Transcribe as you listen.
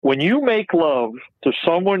when you make love to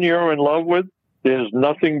someone you're in love with, there's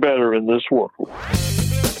nothing better in this world.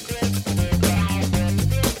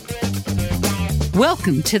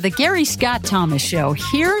 Welcome to the Gary Scott Thomas Show.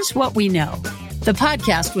 Here's what we know. The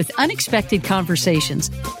podcast with unexpected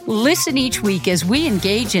conversations. Listen each week as we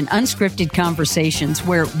engage in unscripted conversations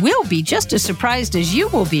where we'll be just as surprised as you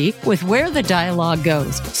will be with where the dialogue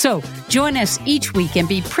goes. So join us each week and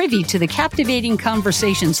be privy to the captivating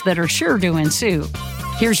conversations that are sure to ensue.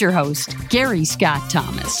 Here's your host, Gary Scott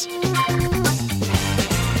Thomas.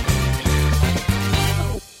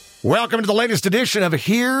 Welcome to the latest edition of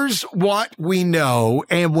Here's What We Know.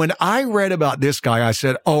 And when I read about this guy, I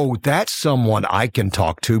said, oh, that's someone I can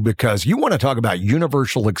talk to, because you want to talk about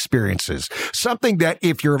universal experiences, something that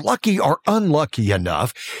if you're lucky or unlucky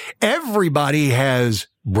enough, everybody has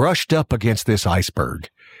brushed up against this iceberg.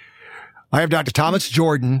 I have Dr. Thomas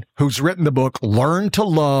Jordan, who's written the book, Learn to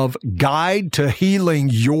Love, Guide to Healing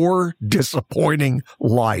Your Disappointing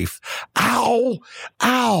Life. Ow,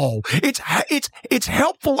 ow. It's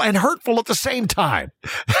helpful and hurtful at the same time.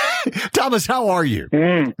 Thomas, how are you?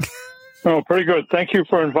 Oh, pretty good. Thank you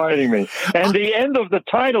for inviting me. And the end of the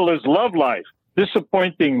title is Love Life,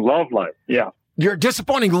 Disappointing Love Life. Yeah. Your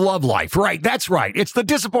disappointing love life. Right. That's right. It's the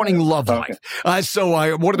disappointing love life. So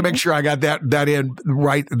I wanted to make sure I got that in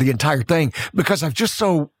right, the entire thing, because I've just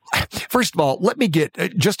first of all, let me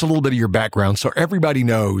get just a little bit of your background so everybody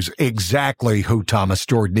knows exactly who Thomas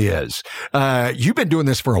Jordan is. You've been doing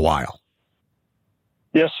this for a while.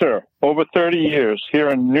 Yes, sir. Over 30 years here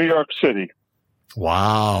in New York City.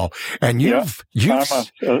 Wow. And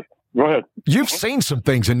go ahead. You've seen some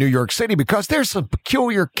things in New York City, because there's some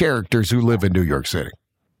peculiar characters who live in New York City.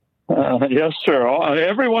 Yes, sir.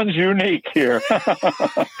 Everyone's unique here.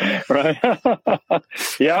 Right?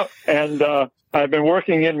 Yeah. And I've been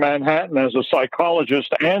working in Manhattan as a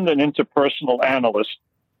psychologist and an interpersonal analyst.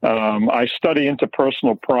 I study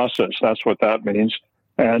interpersonal process. That's what that means.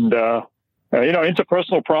 And,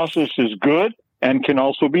 interpersonal process is good and can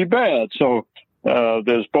also be bad. So,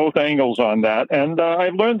 there's both angles on that. And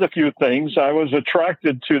I've learned a few things. I was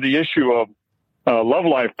attracted to the issue of love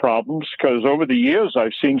life problems because over the years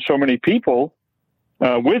I've seen so many people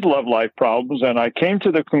with love life problems. And I came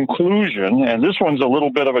to the conclusion, and this one's a little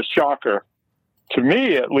bit of a shocker, to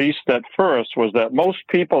me at least at first, was that most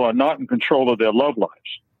people are not in control of their love lives.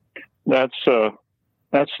 That's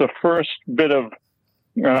the first bit of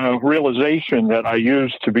realization that I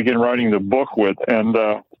used to begin writing the book with. And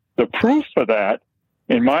the proof for that,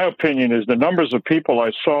 in my opinion, is the numbers of people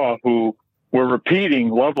I saw who were repeating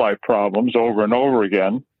love life problems over and over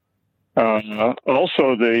again.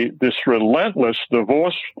 Also, this relentless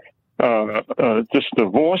divorce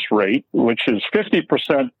rate, which is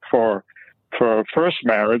 50% for first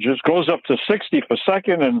marriages, goes up to 60 for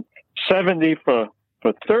second and 70 for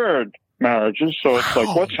third marriages. So it's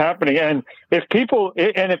like, what's happening? And if people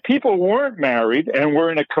weren't married and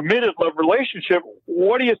were in a committed love relationship,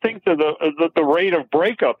 what do you think the rate of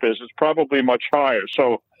breakup is? It's probably much higher.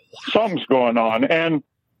 So something's going on. And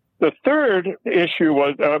the third issue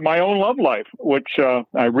was my own love life, which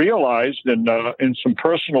I realized in some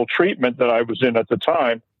personal treatment that I was in at the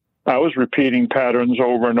time. I was repeating patterns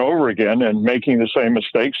over and over again and making the same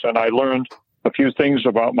mistakes. And I learned a few things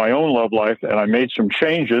about my own love life, and I made some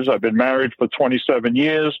changes. I've been married for 27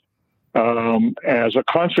 years as a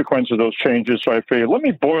consequence of those changes. So I figured, let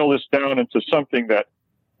me boil this down into something that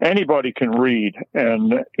anybody can read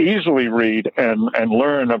and easily read and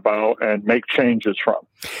learn about and make changes from.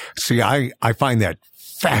 See, I find that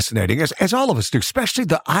fascinating, as all of us do, especially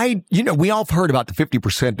we all have heard about the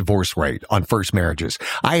 50% divorce rate on first marriages.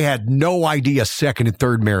 I had no idea second and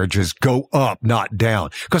third marriages go up, not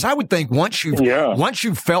down. Because I would think once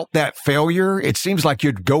you've felt that failure, it seems like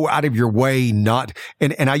you'd go out of your way not,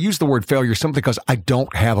 and I use the word failure simply because I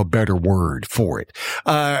don't have a better word for it.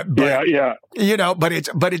 But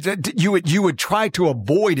you would try to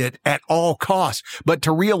avoid it at all costs, but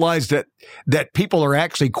to realize that people are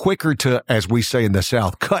actually quicker to, as we say in the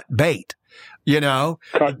South, cut bait,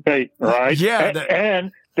 Cut bait, right? Yeah.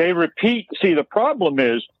 And they repeat. See, the problem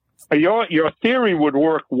is your theory would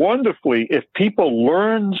work wonderfully if people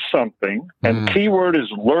learned something, and keyword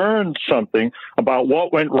is learned something about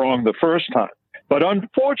what went wrong the first time. But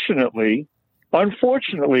unfortunately,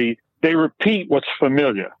 they repeat what's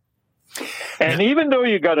familiar. And even though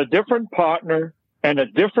you got a different partner and a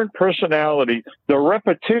different personality, the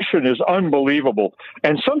repetition is unbelievable.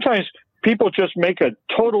 And sometimes people just make a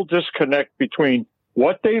total disconnect between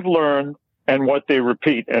what they've learned and what they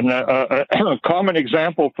repeat. And a common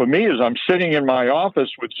example for me is I'm sitting in my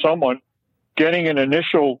office with someone getting an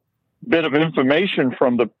initial bit of information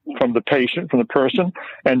from the patient, from the person,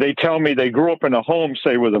 and they tell me they grew up in a home,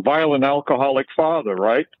 say, with a violent alcoholic father,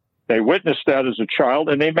 right? They witnessed that as a child,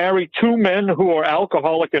 and they married 2 men who are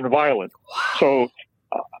alcoholic and violent. Wow. So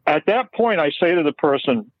at that point, I say to the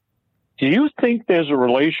person, do you think there's a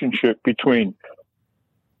relationship between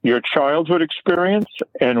your childhood experience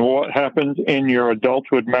and what happened in your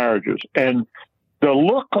adulthood marriages? And the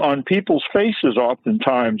look on people's faces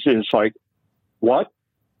oftentimes is like, what?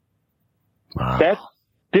 Wow. That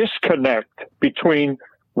disconnect between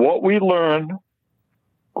what we learn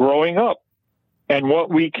growing up and what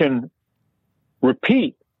we can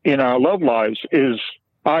repeat in our love lives is,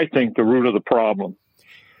 I think, the root of the problem.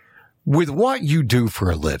 With what you do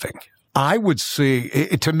for a living, I would see,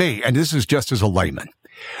 to me, and this is just as a layman,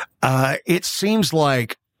 it seems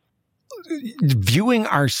like viewing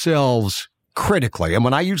ourselves critically. And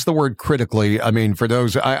when I use the word critically, I mean, for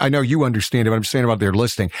those, I know you understand it, but I'm saying about their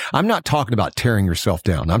listening. I'm not talking about tearing yourself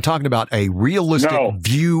down. I'm talking about a realistic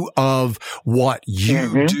view of what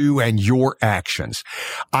you do and your actions.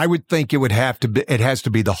 I would think it has to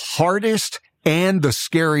be the hardest and the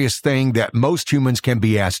scariest thing that most humans can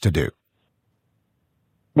be asked to do.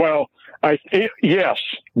 Well, yes,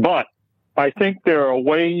 but I think there are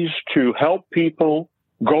ways to help people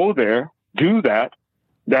go there, do that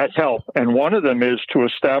help. And one of them is to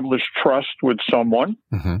establish trust with someone.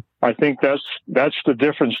 Mm-hmm. I think that's the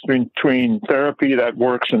difference between therapy that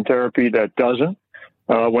works and therapy that doesn't.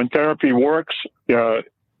 When therapy works,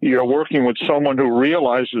 you're working with someone who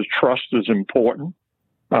realizes trust is important,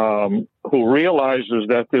 who realizes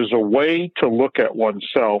that there's a way to look at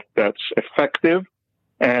oneself that's effective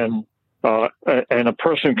and a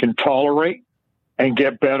person can tolerate and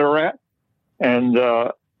get better at. And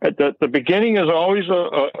at the beginning is always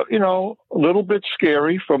a little bit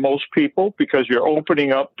scary for most people because you're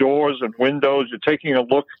opening up doors and windows. You're taking a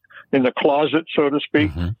look in the closet, so to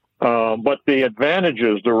speak. Mm-hmm. But the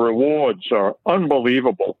advantages, the rewards are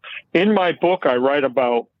unbelievable. In my book, I write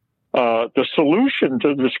about the solution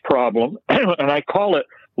to this problem, and I call it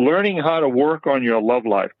learning how to work on your love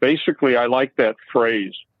life. Basically, I like that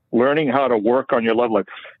phrase, learning how to work on your love life.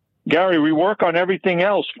 Gary, we work on everything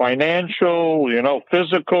else, financial,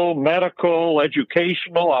 physical, medical,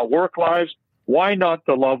 educational, our work lives. Why not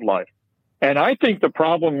the love life? And I think the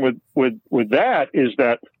problem with that is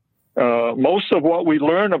that most of what we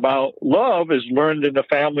learn about love is learned in the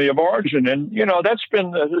family of origin. And, that's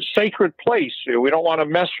been a sacred place. We don't want to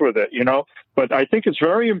mess with it, But I think it's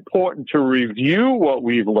very important to review what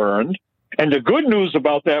we've learned. And the good news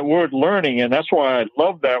about that word learning, and that's why I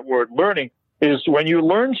love that word learning, is when you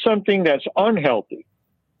learn something that's unhealthy,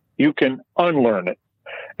 you can unlearn it.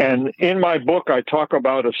 And in my book, I talk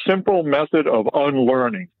about a simple method of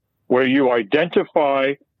unlearning, where you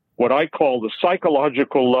identify what I call the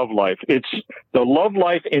psychological love life. It's the love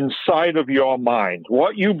life inside of your mind,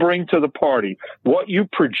 what you bring to the party, what you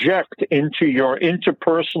project into your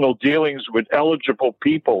interpersonal dealings with eligible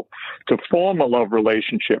people to form a love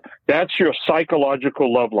relationship. That's your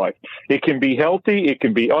psychological love life. It can be healthy, it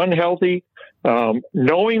can be unhealthy.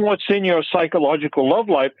 Knowing what's in your psychological love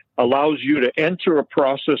life allows you to enter a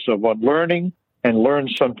process of unlearning and learn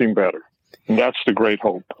something better. And that's the great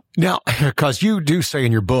hope. Now, because you do say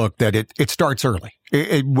in your book that it starts early.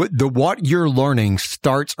 What you're learning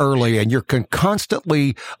starts early, and you're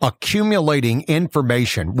constantly accumulating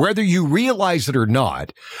information, whether you realize it or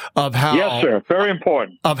not, of how. Yes, sir. Very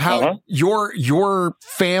important. Of how your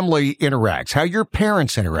family interacts, how your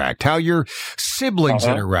parents interact, how your siblings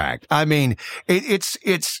interact. I mean, it's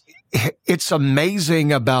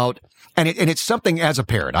amazing about. And it's something as a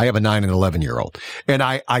parent. I have a 9 and 11-year-old, and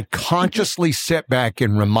I consciously sit back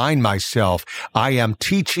and remind myself I am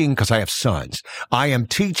teaching, because I have sons. I am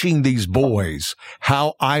teaching these boys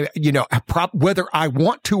how whether I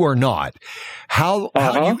want to or not, how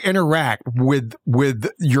you interact with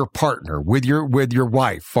your partner, with your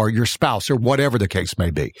wife or your spouse or whatever the case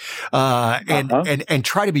may be, and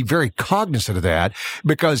try to be very cognizant of that,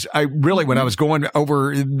 because I really, when I was going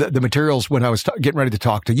over the materials when I was getting ready to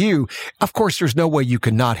talk to you. Of course, there's no way you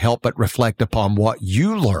can not help but reflect upon what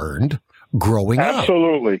you learned growing up.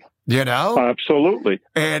 Absolutely. Absolutely.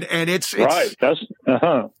 And it's right. That's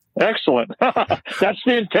excellent. That's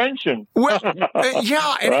the intention. Well,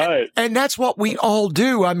 yeah. And that's what we all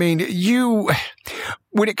do. I mean,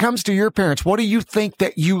 when it comes to your parents, what do you think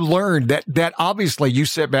that you learned that obviously you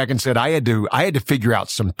sat back and said, I had to figure out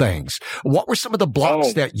some things. What were some of the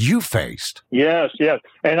blocks that you faced? Yes.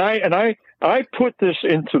 And I put this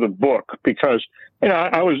into the book because,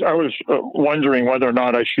 I was wondering whether or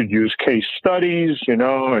not I should use case studies,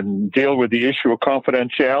 and deal with the issue of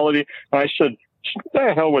confidentiality. And I said,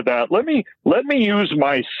 the hell with that. Let me use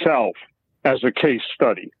myself as a case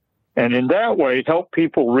study. And in that way, help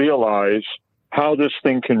people realize how this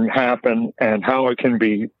thing can happen and how it can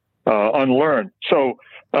be unlearned. So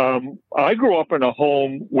I grew up in a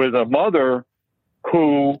home with a mother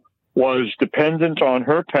who was dependent on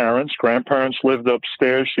her parents. Grandparents lived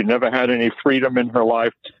upstairs. She never had any freedom in her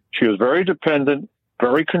life. She was very dependent,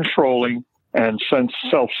 very controlling, and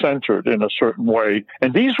self-centered in a certain way.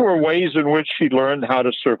 And these were ways in which she learned how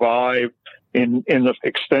to survive in the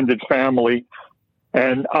extended family.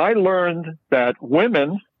 And I learned that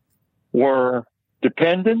women were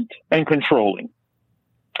dependent and controlling.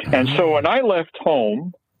 And so when I left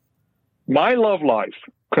home, my love life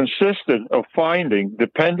consisted of finding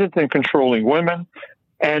dependent and controlling women,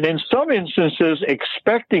 and in some instances,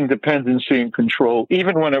 expecting dependency and control,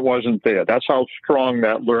 even when it wasn't there. That's how strong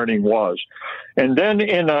that learning was. And then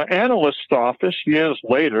in an analyst's office, years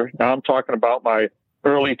later, now I'm talking about my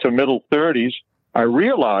early to middle 30s, I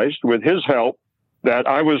realized with his help that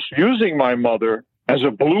I was using my mother as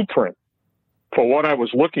a blueprint for what I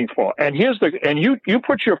was looking for. And you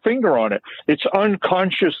put your finger on it. It's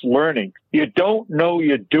unconscious learning. You don't know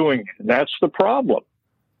you're doing it. And that's the problem.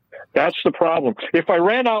 That's the problem. If I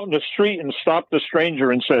ran out in the street and stopped a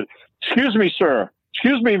stranger and said, "Excuse me, sir,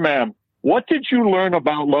 excuse me, ma'am, what did you learn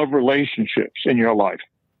about love relationships in your life?"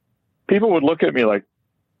 People would look at me like,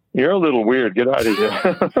 "You're a little weird. Get out of here."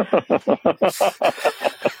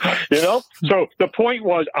 So the point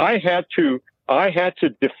was I had to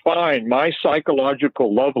define my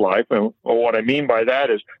psychological love life. And what I mean by that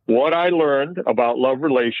is what I learned about love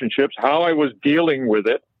relationships, how I was dealing with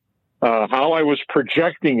it, how I was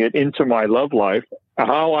projecting it into my love life,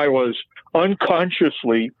 how I was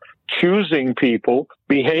unconsciously choosing people,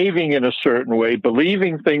 behaving in a certain way,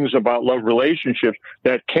 believing things about love relationships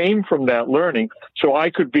that came from that learning, so I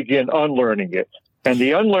could begin unlearning it. And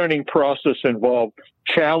the unlearning process involved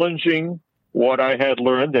challenging what I had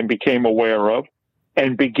learned and became aware of,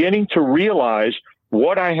 and beginning to realize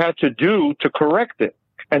what I had to do to correct it.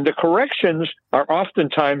 And the corrections are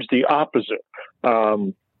oftentimes the opposite.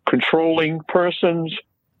 Controlling persons,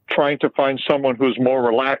 trying to find someone who's more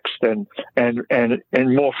relaxed and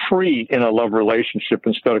more free in a love relationship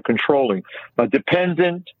instead of controlling.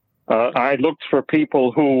 Dependent, I looked for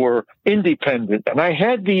people who were independent. And I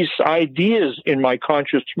had these ideas in my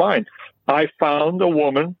conscious mind. I found a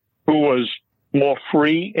woman who was more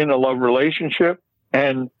free in a love relationship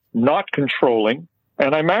and not controlling,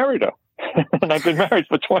 and I married her. And I've been married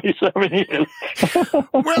for 27 years.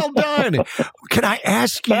 Well done. Can I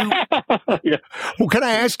ask you? Yeah. Well, can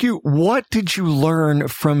I ask you, what did you learn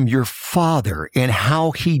from your father and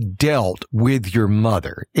how he dealt with your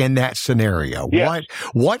mother in that scenario? Yes.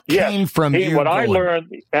 What came from you? What I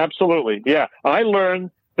learned, absolutely, yeah. I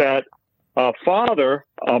learned that a father,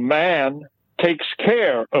 a man, takes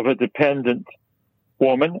care of a dependent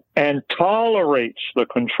woman and tolerates the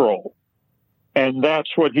control. And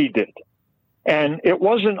that's what he did. And it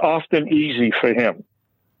wasn't often easy for him.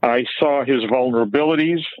 I saw his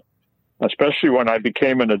vulnerabilities, especially when I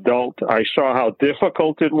became an adult. I saw how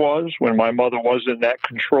difficult it was when my mother was in that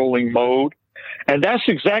controlling mode. And that's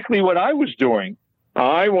exactly what I was doing.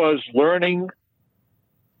 I was learning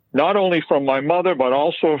not only from my mother, but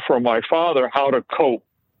also from my father how to cope.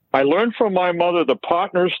 I learned from my mother the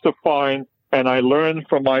partners to find, and I learned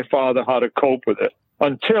from my father how to cope with it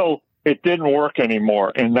until it didn't work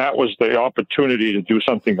anymore. And that was the opportunity to do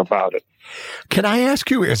something about it. Can I ask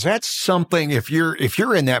you, is that something, if you're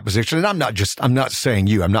in that position, and I'm not saying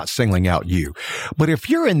you, I'm not singling out you, but if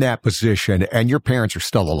you're in that position and your parents are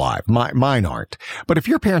still alive, mine aren't, but if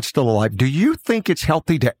your parents are still alive, do you think it's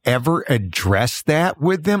healthy to ever address that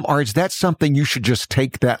with them? Or is that something you should just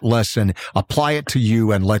take that lesson, apply it to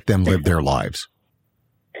you, and let them live their lives?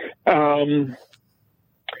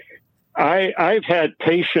 I've had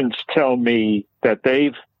patients tell me that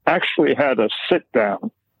they've actually had a sit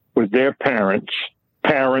down with their parents,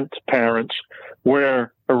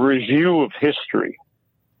 where a review of history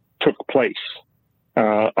took place,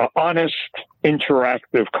 an honest,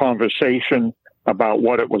 interactive conversation about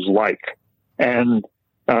what it was like. And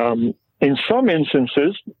in some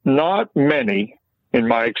instances, not many in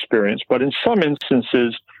my experience, but in some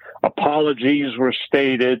instances, apologies were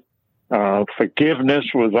stated, forgiveness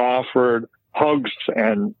was offered, hugs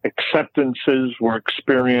and acceptances were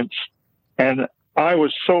experienced. And I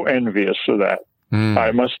was so envious of that.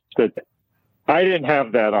 I must admit, I didn't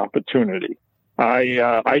have that opportunity.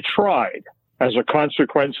 I tried as a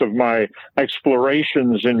consequence of my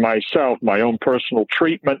explorations in myself, my own personal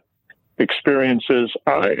treatment experiences.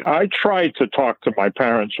 I tried to talk to my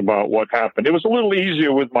parents about what happened. It was a little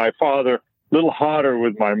easier with my father little harder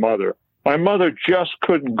with my mother. My mother just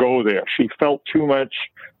couldn't go there. She felt too much.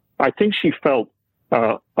 I think she felt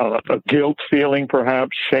a guilt feeling,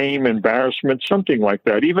 perhaps, shame, embarrassment, something like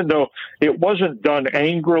that. Even though it wasn't done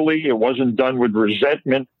angrily, it wasn't done with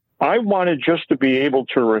resentment. I wanted just to be able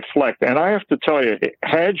to reflect. And I have to tell you,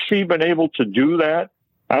 had she been able to do that,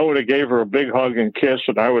 I would have gave her a big hug and kiss,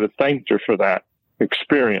 and I would have thanked her for that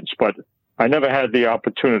experience. But I never had the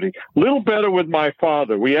opportunity. A little better with my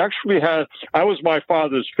father. I was my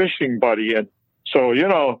father's fishing buddy. And so,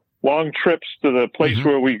 long trips to the place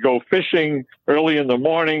where we go fishing early in the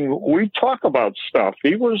morning, we talk about stuff.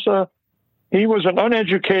 He was an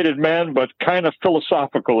uneducated man, but kind of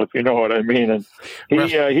philosophical, if you know what I mean. And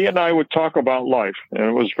he and I would talk about life, and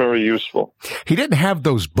it was very useful. He didn't have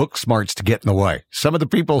those book smarts to get in the way. Some of the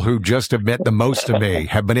people who just have meant the most to me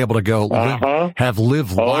have been able to go have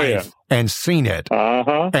lived life and seen it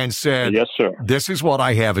and said, "Yes, sir. This is what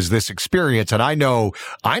I have, is this experience." And I know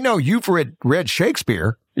you've read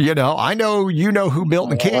Shakespeare. I know who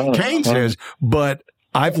Milton Keynes is, but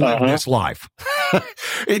I've lived this life.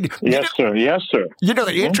 Yes, sir. Yes, sir.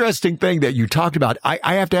 The interesting thing that you talked about,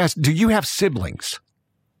 I have to ask, do you have siblings?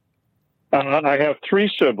 I have 3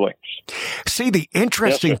 siblings. See, the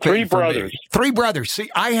interesting thing 3 brothers. 3 brothers. See,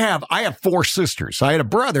 I have 4 sisters. I had a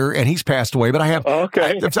brother and he's passed away, but I have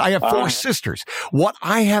 4 sisters. What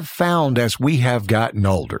I have found as we have gotten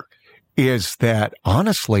older is that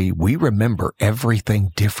honestly, we remember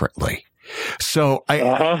everything differently. So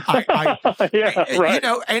yeah, right.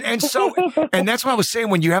 and that's what I was saying,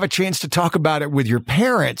 when you have a chance to talk about it with your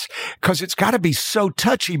parents, because it's got to be so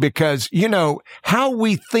touchy, because, how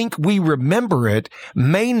we think we remember it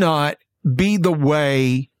may not be the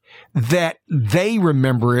way that they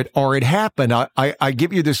remember it or it happened. I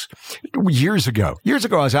give you this years ago. I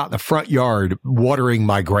was out in the front yard watering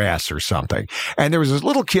my grass or something. And there was this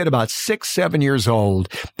little kid about 6, 7 years old,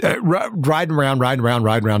 riding around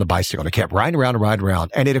the bicycle. And I kept riding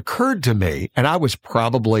around. And it occurred to me, and I was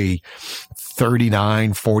probably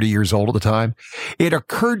 39, 40 years old at the time. It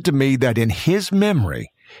occurred to me that in his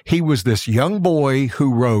memory, he was this young boy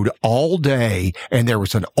who rode all day, and there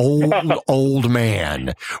was an old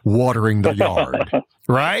man watering the yard,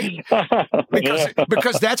 right?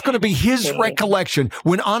 Because that's going to be his recollection,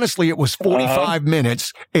 when honestly it was 45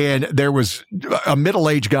 minutes, and there was a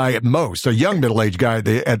middle-aged guy at most, a young middle-aged guy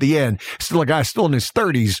at the end, still a guy still in his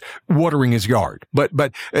 30s watering his yard. But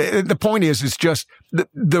the point is just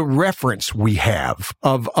the reference we have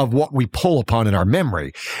of what we pull upon in our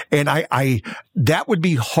memory. And I that would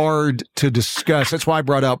be hard to discuss. That's why I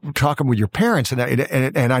brought up talking with your parents. And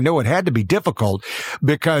I know it had to be difficult,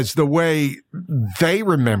 because the way they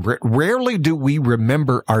remember it, rarely do we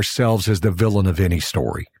remember ourselves as the villain of any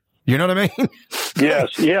story. You know what I mean?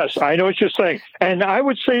 Yes. I know what you're saying. And I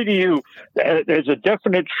would say to you, there's a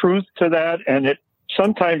definite truth to that. And it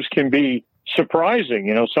sometimes can be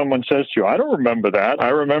surprising. Someone says to you, "I don't remember that. I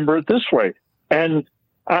remember it this way." And,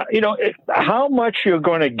 how much you're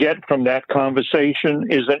going to get from that conversation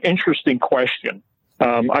is an interesting question.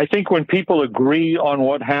 I think when people agree on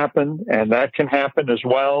what happened, and that can happen as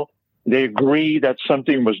well, they agree that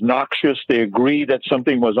something was noxious, they agree that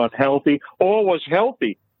something was unhealthy or was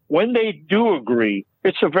healthy. When they do agree,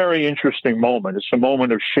 it's a very interesting moment. It's a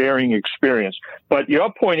moment of sharing experience. But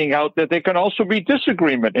you're pointing out that there can also be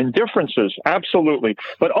disagreement and differences. Absolutely.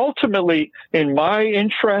 But ultimately, in my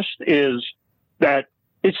interest is that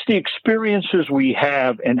it's the experiences we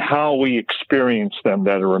have and how we experience them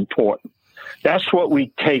that are important. That's what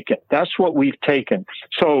we've taken.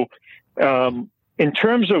 So, in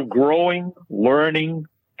terms of growing, learning,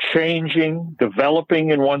 changing,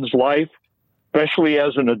 developing in one's life, especially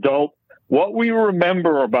as an adult, what we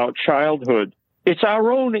remember about childhood, it's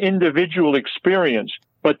our own individual experience,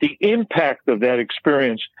 but the impact of that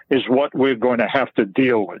experience is what we're going to have to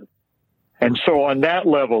deal with. And so on that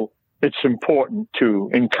level, it's important to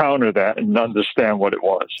encounter that and understand what it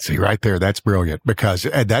was. See, right there, that's brilliant, because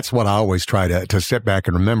that's what I always try to sit back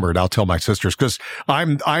and remember. And I'll tell my sisters, because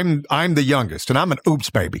I'm the youngest, and I'm an oops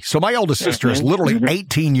baby. So my oldest sister is literally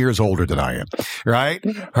 18 years older than I am, right?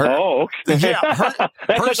 Okay.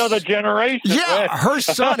 That's another generation. Yeah, her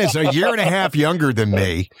son is a year and a half younger than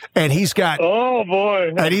me, and he's got 2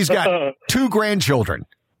 grandchildren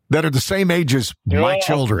that are the same age as my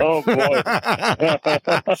children. Oh boy!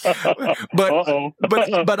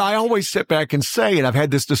 But I always sit back and say, and I've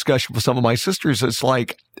had this discussion with some of my sisters, it's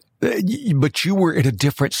like, but you were at a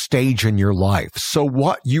different stage in your life. So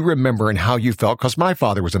what you remember and how you felt, because my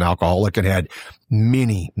father was an alcoholic and had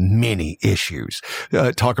many, many issues.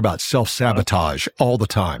 Talk about self-sabotage all the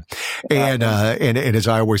time. And as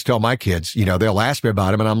I always tell my kids, they'll ask me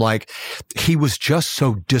about him and I'm like, he was just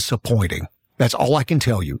so disappointing. That's all I can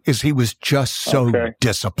tell you is he was just so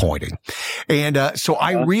disappointing. And so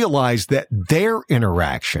I realized that their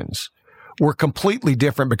interactions were completely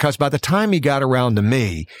different because by the time he got around to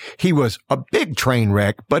me, he was a big train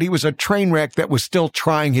wreck, but he was a train wreck that was still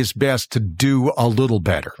trying his best to do a little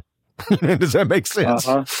better. Does that make sense?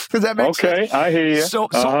 Does that make sense? Okay, I hear you. So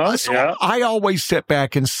I always sit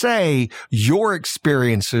back and say your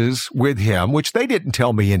experiences with him, which they didn't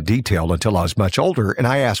tell me in detail until I was much older. And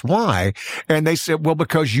I asked why. And they said, well,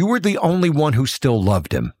 because you were the only one who still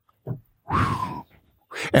loved him.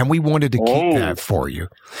 And we wanted to keep that for you.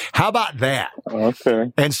 How about that?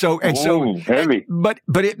 Okay. And so heavy. But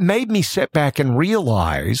it made me sit back and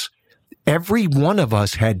realize every one of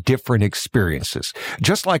us had different experiences.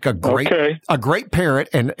 Just like a great parent,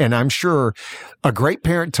 and I'm sure a great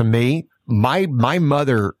parent to me, my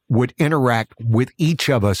mother would interact with each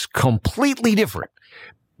of us completely different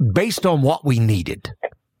based on what we needed.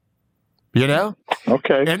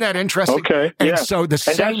 Okay. Isn't that interesting? Okay. And so that's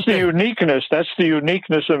the uniqueness. That's the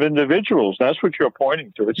uniqueness of individuals. That's what you're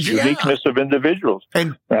pointing to. It's the uniqueness of individuals.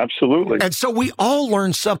 And absolutely. And so we all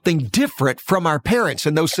learn something different from our parents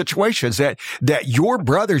in those situations that your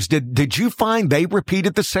brothers did you find they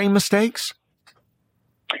repeated the same mistakes?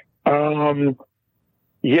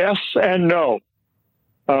 Yes and no.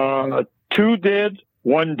 2 did,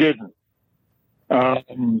 1 didn't.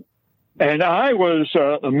 And I was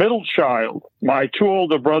a middle child. My 2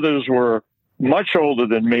 older brothers were much older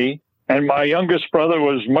than me, and my youngest brother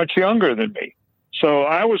was much younger than me. So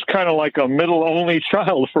I was kind of like a middle-only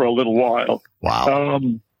child for a little while. Wow.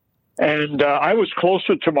 And I was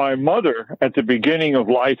closer to my mother at the beginning of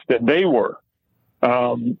life than they were.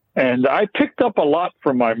 And I picked up a lot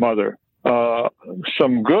from my mother,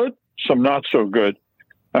 some good, some not so good.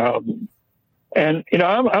 And,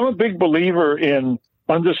 I'm a big believer in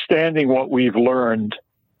understanding what we've learned,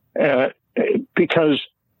 because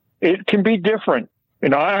it can be different.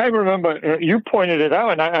 I remember you pointed it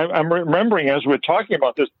out, and I'm remembering as we're talking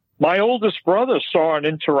about this, my oldest brother saw an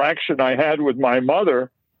interaction I had with my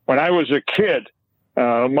mother when I was a kid.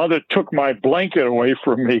 Mother took my blanket away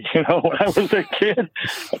from me, when I was a kid.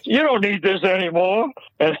 You don't need this anymore.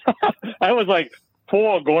 And I was like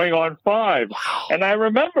 4 going on 5. And I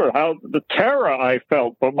remember how the terror I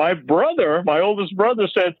felt. But my oldest brother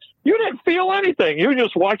said, you didn't feel anything. You were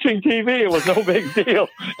just watching TV. It was no big deal.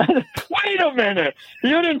 Wait a minute.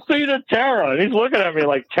 You didn't see the terror. And he's looking at me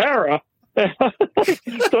like, terror?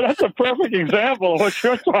 So that's a perfect example of what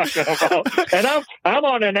you're talking about. And I'm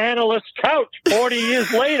on an analyst's couch 40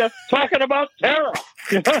 years later talking about terror.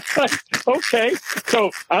 Okay.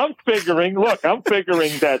 So I'm figuring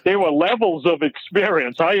that there were levels of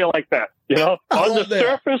experience. How you like that? On the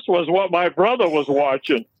surface was what my brother was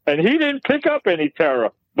watching, and he didn't pick up any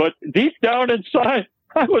terror. But deep down inside,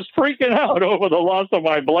 I was freaking out over the loss of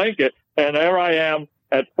my blanket. And there I am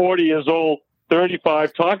at 40 years old,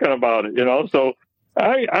 35 talking about it, So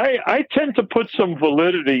I tend to put some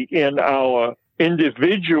validity in our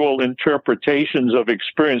individual interpretations of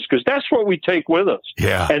experience, because that's what we take with us.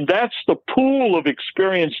 Yeah. And that's the pool of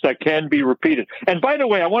experience that can be repeated. And by the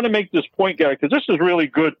way, I want to make this point, Gary, because this is really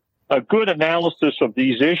a good analysis of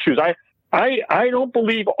these issues. I don't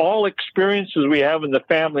believe all experiences we have in the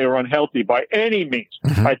family are unhealthy by any means.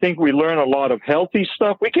 Mm-hmm. I think we learn a lot of healthy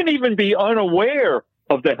stuff. We can even be unaware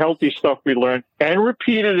of the healthy stuff we learn and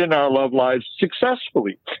repeat it in our love lives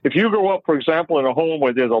successfully. If you grow up, for example, in a home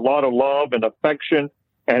where there's a lot of love and affection,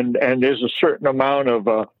 and there's a certain amount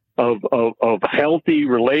of healthy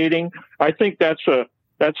relating, I think that's a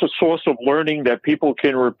source of learning that people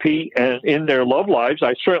can repeat and in their love lives.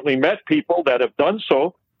 I certainly met people that have done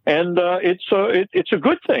so, and it's a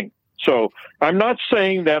good thing. So I'm not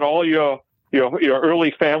saying that all your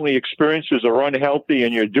early family experiences are unhealthy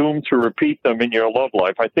and you're doomed to repeat them in your love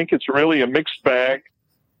life. I think it's really a mixed bag.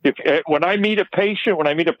 When I meet a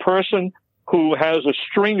person who has a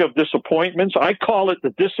string of disappointments, I call it the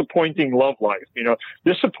disappointing love life.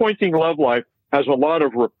 Disappointing love life has a lot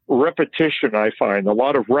of repetition, I find, a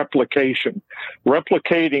lot of replicating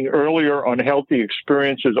earlier unhealthy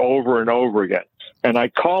experiences over and over again. And I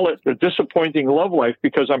call it the disappointing love life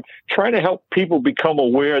because I'm trying to help people become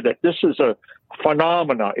aware that this is a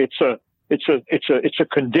phenomena. It's a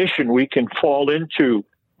condition we can fall into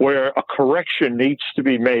where a correction needs to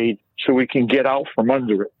be made so we can get out from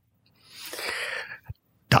under it.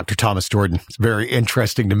 Dr. Thomas Jordan. It's very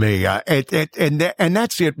interesting to me. And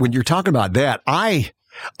that's it. When you're talking about that, I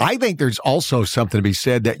think there's also something to be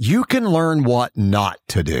said that you can learn what not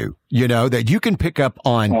to do, that you can pick up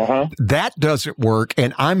on that doesn't work.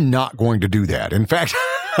 And I'm not going to do that. In fact,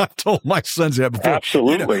 I've told my sons that before.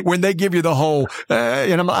 Absolutely. When they give you the whole,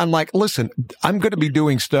 and I'm like, listen, I'm going to be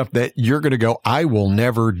doing stuff that you're going to go, I will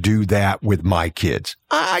never do that with my kids.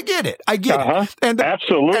 I get it. I get it. And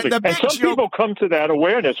absolutely. And some people come to that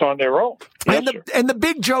awareness on their own. Yes, and the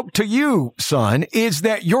big joke to you, son, is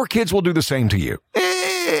that your kids will do the same to you.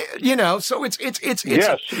 So it's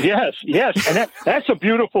yes. And that's a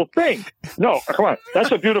beautiful thing. No, come on.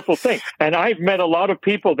 That's a beautiful thing. And I've met a lot of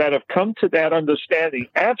people that have come to that understanding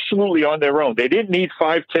absolutely on their own. They didn't need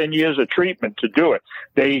 5-10 years of treatment to do it.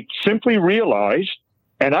 They simply realized,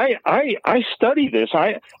 and I study this.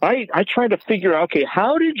 I try to figure out, okay,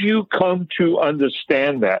 how did you come to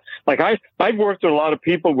understand that? Like I've worked with a lot of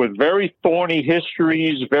people with very thorny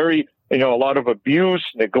histories, very, a lot of abuse,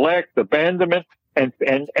 neglect, abandonment. And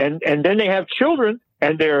then they have children,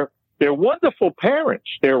 and they're wonderful parents.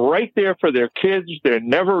 They're right there for their kids. They're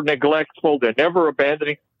never neglectful. They're never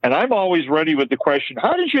abandoning. And I'm always ready with the question,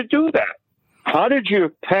 how did you do that? How did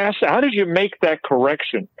you make that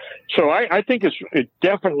correction? So I think it's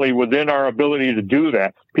definitely within our ability to do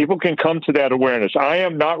that. People can come to that awareness. I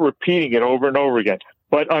am not repeating it over and over again.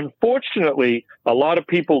 But unfortunately, a lot of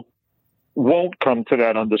people won't come to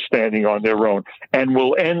that understanding on their own and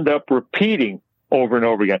will end up repeating over and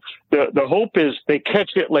over again. The hope is they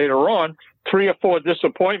catch it later on, 3 or 4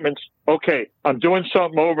 disappointments. Okay, I'm doing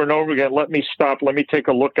something over and over again. Let me stop. Let me take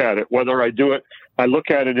a look at it. Whether I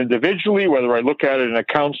look at it individually, whether I look at it in a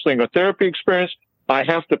counseling or therapy experience, I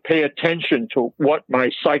have to pay attention to what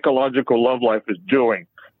my psychological love life is doing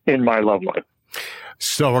in my love life.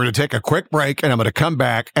 So we're going to take a quick break, and I'm going to come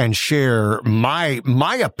back and share my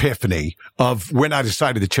epiphany of when I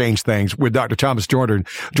decided to change things with Dr. Thomas Jordan.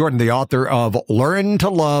 Jordan, the author of Learn to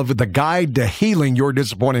Love, The Guide to Healing Your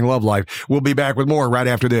Disappointing Love Life. We'll be back with more right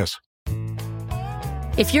after this.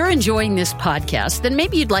 If you're enjoying this podcast, then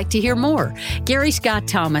maybe you'd like to hear more. Gary Scott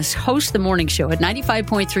Thomas hosts the morning show at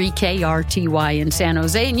 95.3 KRTY in San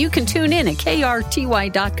Jose, and you can tune in at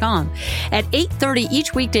krty.com. At 8:30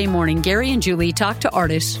 each weekday morning, Gary and Julie talk to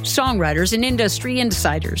artists, songwriters, and industry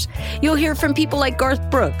insiders. You'll hear from people like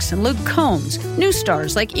Garth Brooks and Luke Combs, new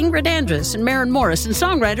stars like Ingrid Andress and Maren Morris, and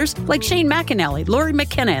songwriters like Shane McAnally, Laurie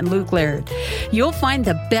McKenna, and Luke Laird. You'll find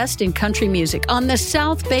the best in country music on the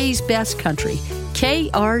South Bay's best country, KRTY.com.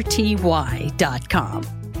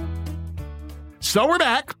 So we're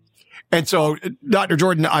back. And so, Dr.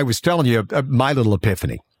 Jordan, I was telling you my little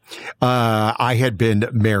epiphany. I had been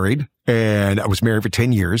married, and I was married for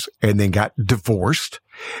 10 years and then got divorced.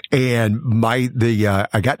 And I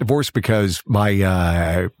got divorced because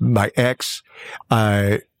my ex,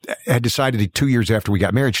 had decided 2 years after we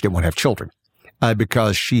got married, she didn't want to have children.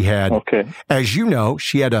 Because she had, as you know,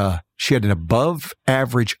 she had an above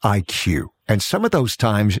average IQ. And some of those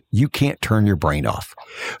times you can't turn your brain off.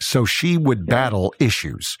 So she would battle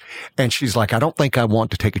issues. And she's like, I don't think I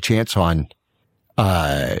want to take a chance on,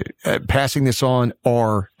 passing this on,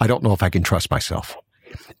 or I don't know if I can trust myself.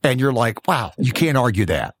 And you're like, wow, you can't argue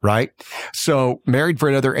that, right? So married for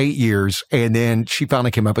another 8 years. And then she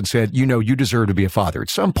finally came up and said, you deserve to be a father. At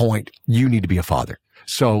some point, you need to be a father.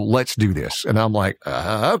 So let's do this. And I'm like,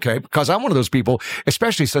 okay, because I'm one of those people,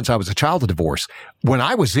 especially since I was a child of divorce. When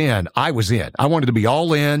I was in. I wanted to be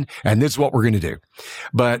all in, and this is what we're going to do.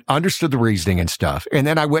 But understood the reasoning and stuff. And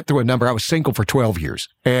then I went through I was single for 12 years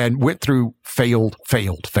and went through failed.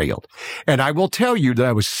 And I will tell you that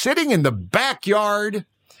I was sitting in the backyard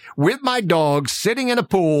with my dog, sitting in a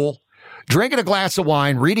pool, drinking a glass of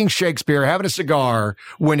wine, reading Shakespeare, having a cigar,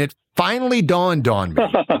 when it finally dawned on me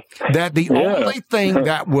that the only thing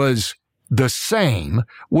that was the same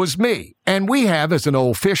was me. And we have, as an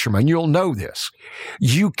old fisherman, you'll know this.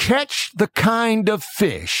 You catch the kind of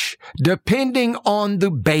fish depending on the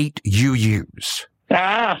bait you use.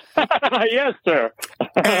 Yes, sir.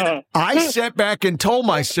 And I sat back and told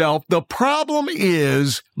myself, the problem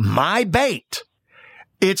is my bait.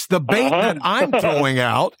 It's the bait that I'm throwing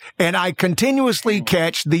out, and I continuously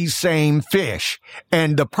catch these same fish.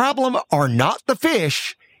 And the problem are not the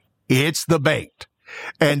fish, it's the bait.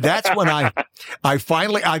 And that's when I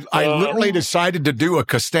finally literally decided to do a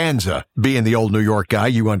Costanza, being the old New York guy,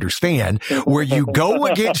 you understand, where you go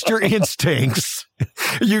against your instincts.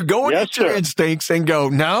 You go against your instincts and go,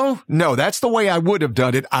 no, that's the way I would have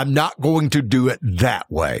done it. I'm not going to do it that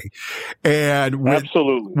way. And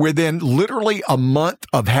within literally a month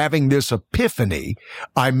of having this epiphany,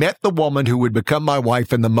 I met the woman who would become my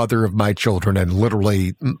wife and the mother of my children, and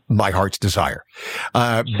literally my heart's desire.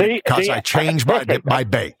 Because I changed my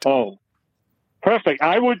bait. Oh, perfect.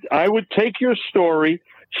 I would take your story,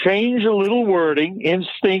 change a little wording.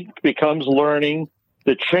 Instinct becomes learning.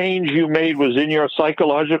 The change you made was in your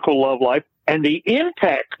psychological love life, and the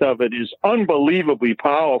impact of it is unbelievably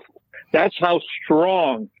powerful. That's how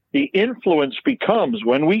strong the influence becomes.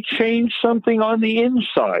 When we change something on the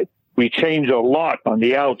inside, we change a lot on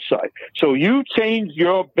the outside. So you change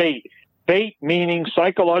your bait meaning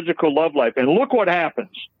psychological love life, and look what happens.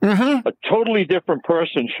 Mm-hmm. A totally different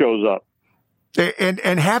person shows up. And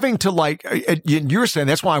having to you're saying,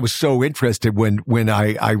 that's why I was so interested when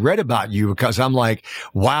I read about you, because I'm like,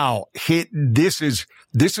 wow, this is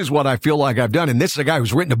what I feel like I've done. And this is a guy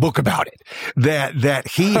who's written a book about it, that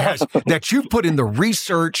he has, that you've put in the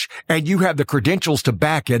research and you have the credentials to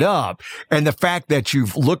back it up. And the fact that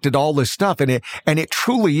you've looked at all this stuff, and it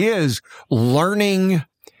truly is learning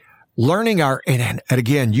and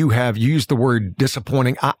again, you have used the word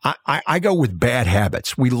disappointing. I go with bad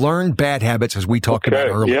habits. We learn bad habits, as we talked about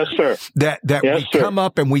earlier. Yes, sir. That we come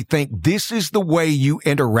up and we think this is the way you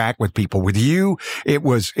interact with people. With you, it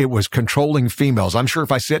was controlling females. I'm sure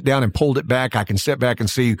if I sit down and pulled it back, I can sit back and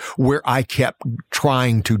see where I kept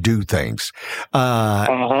trying to do things.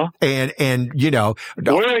 And you know,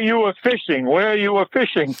 where you were fishing.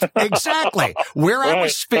 Exactly. Where I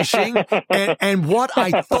was fishing and what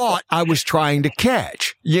I thought I was trying to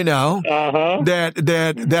catch, you know,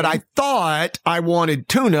 that I thought I wanted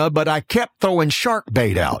tuna, but I kept throwing shark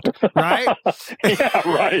bait out, right? Yeah,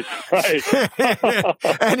 right.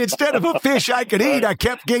 And instead of a fish I could eat, I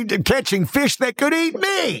kept catching fish that could eat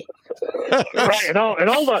me. Right. And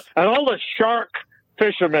all the shark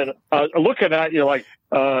fishermen looking at you like,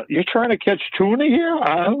 you're trying to catch tuna here?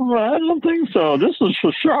 I don't think so. This is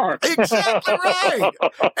for sharks. Exactly right.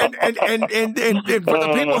 And for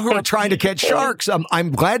the people who are trying to catch sharks,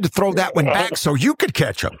 I'm glad to throw that one back so you could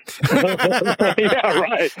catch them. Yeah,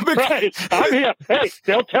 right. I'm here. Hey,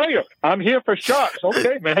 they'll tell you, I'm here for sharks.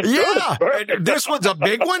 Okay, man. Yeah. This one's a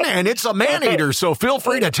big one, and it's a man-eater, so feel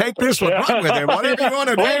free to take this one, run with it, whatever you want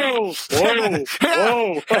to do.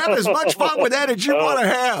 Whoa. Have as much fun with that as you want to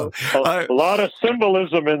have. A lot of symbolism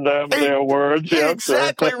in their words.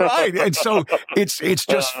 Exactly right. And so it's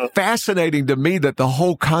just fascinating to me that the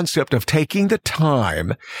whole concept of taking the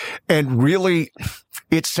time and really,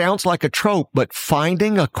 it sounds like a trope, but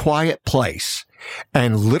finding a quiet place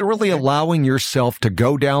and literally allowing yourself to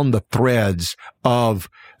go down the threads of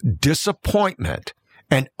disappointment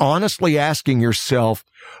and honestly asking yourself,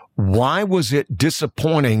 why was it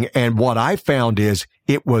disappointing? And what I found is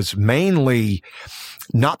it was mainly,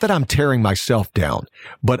 not that I'm tearing myself down,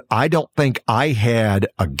 but I don't think I had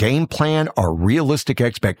a game plan or realistic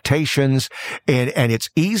expectations. And it's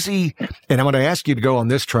easy. And I'm going to ask you to go on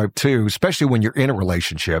this trope too, especially when you're in a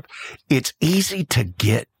relationship. It's easy to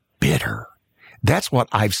get bitter. That's what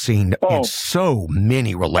I've seen in so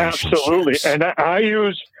many relationships. Absolutely. And I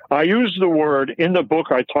use the word in the book.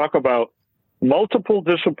 I talk about multiple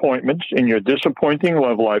disappointments in your disappointing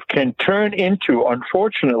love life can turn into,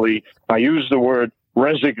 unfortunately, I use the word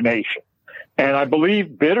resignation. And I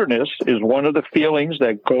believe bitterness is one of the feelings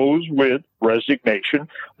that goes with resignation,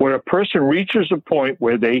 where a person reaches a point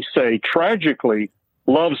where they say, tragically,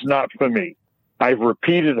 love's not for me. I've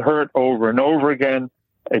repeated hurt over and over again.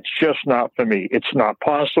 It's just not for me. It's not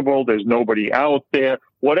possible. There's nobody out there.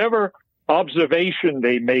 Whatever observation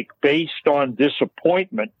they make based on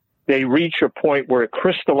disappointment, they reach a point where it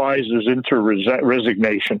crystallizes into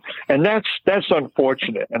resignation. And that's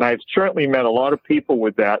unfortunate. And I've certainly met a lot of people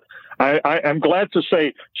with that. I'm glad to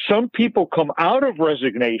say some people come out of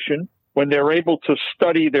resignation when they're able to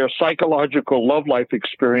study their psychological love life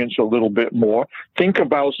experience a little bit more, think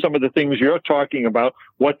about some of the things you're talking about,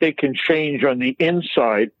 what they can change on the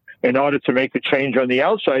inside in order to make a change on the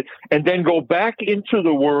outside, and then go back into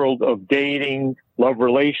the world of dating, love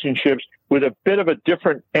relationships, with a bit of a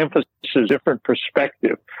different emphasis, different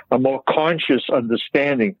perspective, a more conscious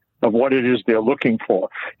understanding of what it is they're looking for.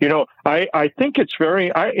 You know, I think it's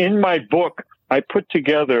in my book, I put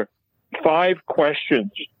together 5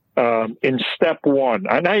 questions in step 1.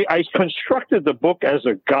 And I constructed the book as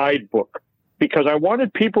a guidebook because I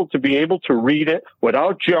wanted people to be able to read it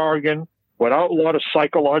without jargon, without a lot of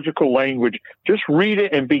psychological language. Just read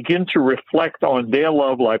it and begin to reflect on their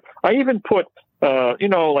love life. I even put,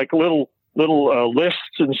 like little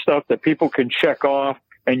lists and stuff that people can check off,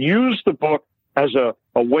 and use the book as a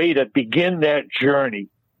way to begin that journey,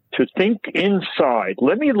 to think inside.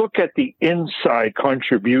 Let me look at the inside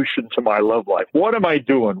contribution to my love life. What am I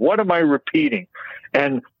doing? What am I repeating?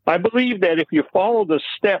 And I believe that if you follow the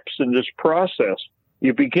steps in this process,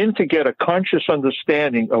 you begin to get a conscious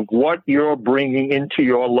understanding of what you're bringing into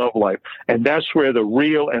your love life. And that's where the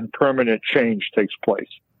real and permanent change takes place.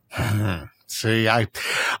 See, I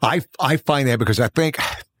find that, because I think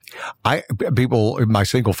my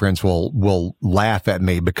single friends will laugh at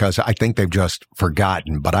me because I think they've just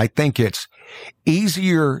forgotten, but I think it's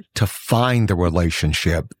easier to find the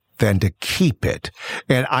relationship than to keep it.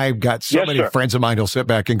 And I've got so many friends of mine who'll sit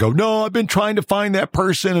back and go, no, I've been trying to find that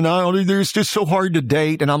person and it's just so hard to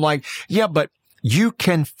date. And I'm like, yeah, but you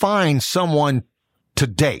can find someone to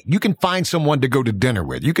date. You can find someone to go to dinner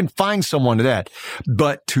with. You can find someone to that.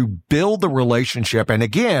 But to build the relationship, and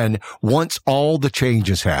again, once all the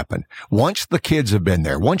changes happen, once the kids have been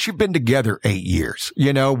there, once you've been together 8 years,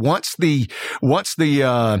 once the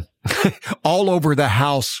all over the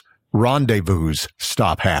house rendezvous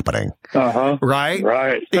stop happening. Right?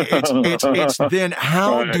 Right. It's then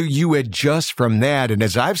how do you adjust from that? And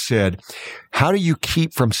as I've said, how do you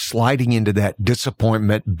keep from sliding into that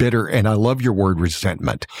disappointment, bitter, and I love your word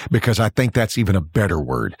resentment, because I think that's even a better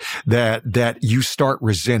word, that you start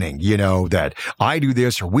resenting, that I do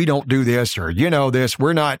this or we don't do this or, this,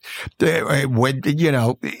 we're not,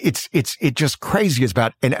 it's just crazy. It's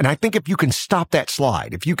about, and I think if you can stop that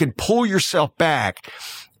slide, if you can pull yourself back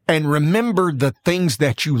and remember the things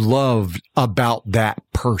that you loved about that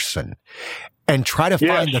person and try to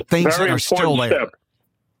find the things that are still there.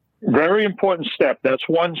 Very important step. That's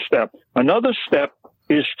one step. Another step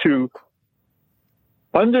is to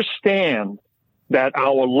understand that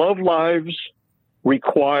our love lives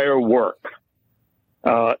require work.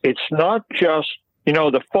 It's not just,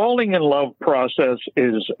 the falling in love process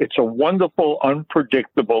it's a wonderful,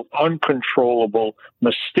 unpredictable, uncontrollable,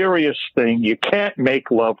 mysterious thing. You can't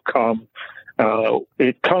make love come.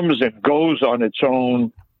 It comes and goes on its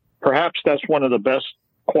own. Perhaps that's one of the best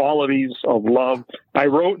qualities of love. I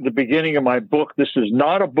wrote in the beginning of my book, this is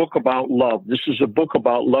not a book about love. This is a book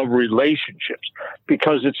about love relationships,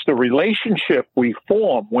 because it's the relationship we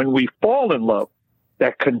form when we fall in love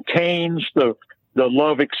that contains the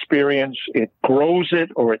love experience. It grows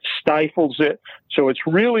it or it stifles it. So it's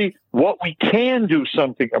really what we can do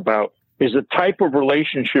something about is the type of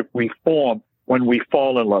relationship we form when we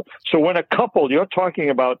fall in love. So when a couple, you're talking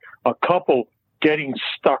about a couple getting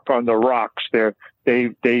stuck on the rocks,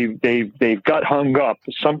 they've got hung up.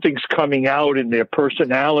 Something's coming out in their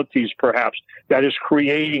personalities, perhaps, that is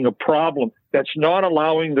creating a problem that's not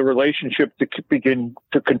allowing the relationship to begin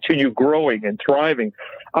to continue growing and thriving.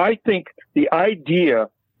 I think the idea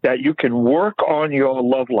that you can work on your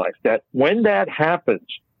love life, that when that happens,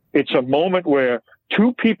 it's a moment where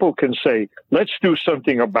two people can say, let's do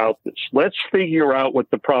something about this. Let's figure out what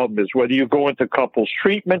the problem is, whether you go into couples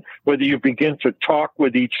treatment, whether you begin to talk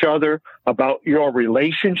with each other about your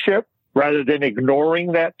relationship rather than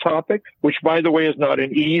ignoring that topic, which, by the way, is not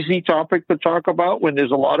an easy topic to talk about when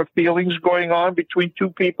there's a lot of feelings going on between two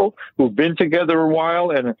people who've been together a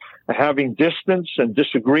while and are having distance and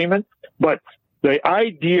disagreement. But the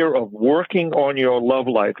idea of working on your love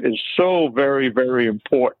life is so very, very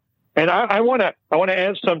important. And I want to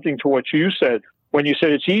add something to what you said when you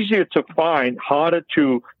said it's easier to find, harder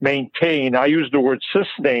to maintain. I use the word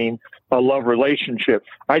sustain a love relationship.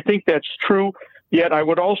 I think that's true. Yet I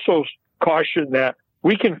would also caution that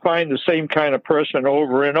we can find the same kind of person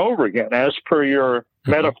over and over again, as per your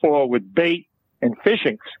metaphor with bait and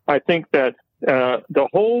fishing. I think that the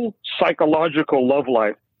whole psychological love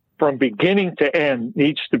life, from beginning to end,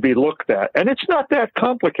 needs to be looked at. And it's not that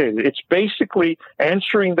complicated. It's basically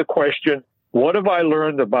answering the question, what have I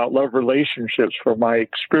learned about love relationships from my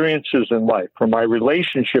experiences in life, from my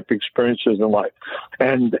relationship experiences in life?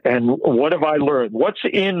 And what have I learned? What's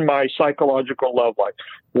in my psychological love life?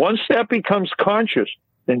 Once that becomes conscious,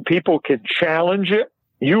 then people can challenge it.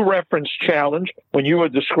 You referenced challenge when you were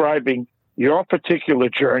describing your particular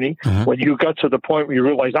journey, when you got to the point where you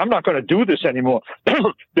realized, I'm not going to do this anymore.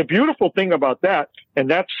 The beautiful thing about that, and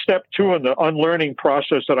that's step 2 in the unlearning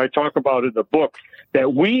process that I talk about in the book,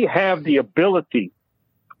 that we have the ability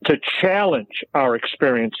to challenge our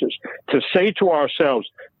experiences, to say to ourselves,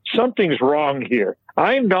 something's wrong here.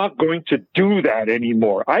 I'm not going to do that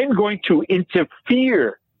anymore. I'm going to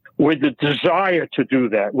interfere with the desire to do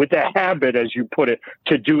that, with the habit, as you put it,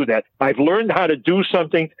 to do that. I've learned how to do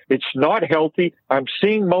something. It's not healthy. I'm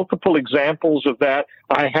seeing multiple examples of that.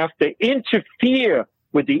 I have to interfere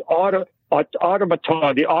with the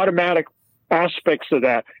automaton, the automatic aspects of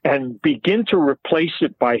that, and begin to replace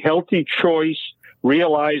it by healthy choice,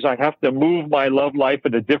 realize I have to move my love life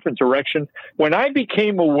in a different direction. When I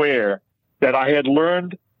became aware that I had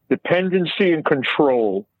learned dependency and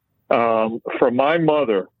control from my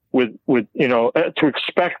mother, to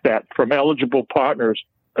expect that from eligible partners,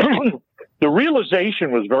 the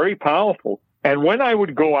realization was very powerful. And when I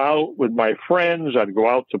would go out with my friends, I'd go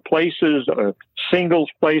out to places, singles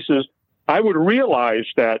places, I would realize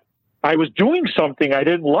that I was doing something I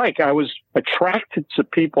didn't like. I was attracted to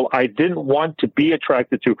people I didn't want to be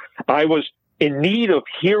attracted to. I was in need of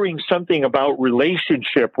hearing something about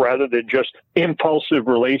relationship rather than just impulsive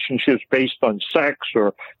relationships based on sex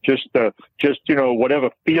or just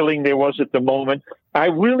whatever feeling there was at the moment. I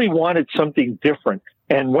really wanted something different.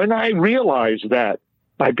 And when I realized that,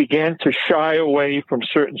 I began to shy away from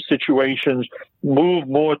certain situations, move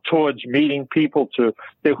more towards meeting people who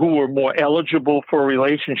were more eligible for a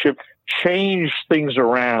relationship, change things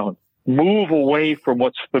around, move away from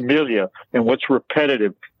what's familiar and what's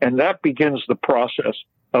repetitive. And that begins the process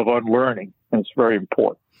of unlearning. And it's very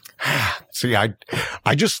important. See, I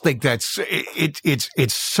just think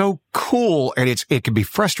it's so cool, and it can be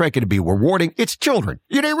frustrating, it can be rewarding. It's children.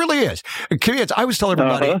 It really is. Kids, I was telling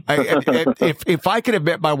everybody, if I could have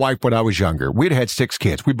met my wife when I was younger, we'd had 6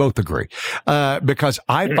 kids. We both agree. Because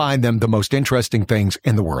I find them the most interesting things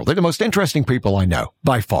in the world. They're the most interesting people I know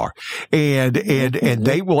by far. And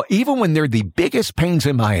they will, even when they're the biggest pains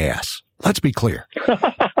in my ass, let's be clear.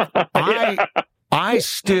 I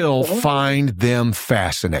still find them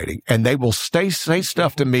fascinating, and they will say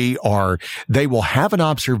stuff to me, or they will have an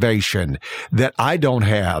observation that I don't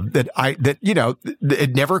have,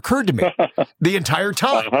 it never occurred to me the entire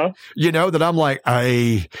time, that I'm like,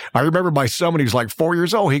 I remember my son when he was like 4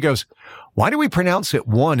 years old, he goes, why do we pronounce it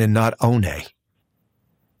one and not one?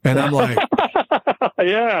 And I'm like,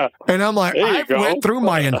 yeah. And I'm like, I went through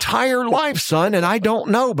my entire life, son, and I don't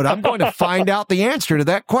know, but I'm going to find out the answer to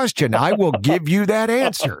that question. I will give you that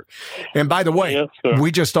answer. And by the way, we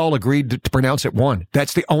just all agreed to pronounce it one.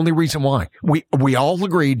 That's the only reason why. We all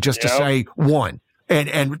agreed just to say one.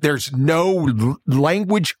 And there's no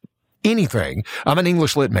language anything. I'm an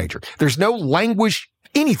English lit major. There's no language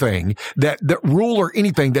anything that rule or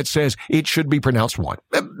anything that says it should be pronounced one.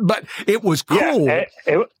 But it was cool.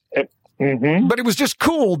 But it was just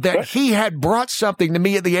cool that he had brought something to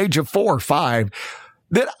me at the age of 4 or 5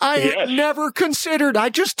 that I had never considered. I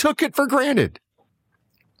just took it for granted.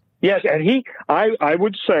 Yes, and I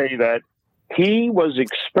would say that he was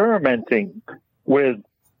experimenting with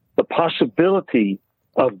the possibility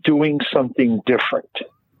of doing something different.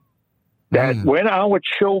 That when our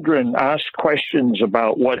children ask questions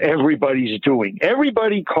about what everybody's doing,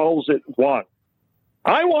 everybody calls it one.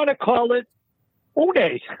 I want to call it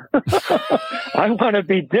une. I want to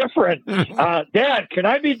be different. Dad, can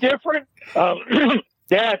I be different?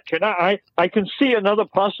 Dad, can I can see another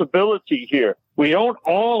possibility here. We don't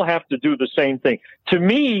all have to do the same thing. To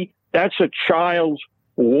me, that's a child's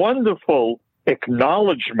wonderful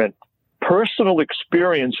acknowledgement, personal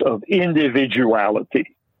experience of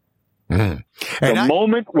individuality. The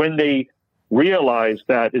moment when they realize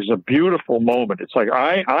that is a beautiful moment. It's like,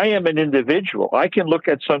 I am an individual. I can look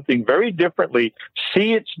at something very differently,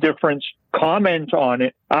 see its difference, comment on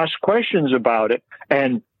it, ask questions about it,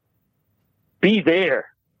 and be there.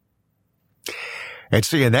 And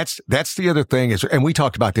see, and that's the other thing is, and we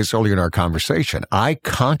talked about this earlier in our conversation. I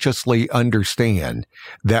consciously understand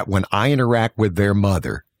that when I interact with their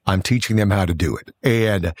mother, I'm teaching them how to do it.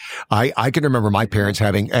 And I can remember my parents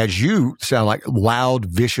having, as you sound like, loud,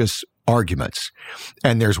 vicious arguments.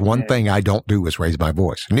 And there's one thing I don't do is raise my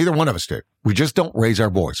voice. Neither one of us do. We just don't raise our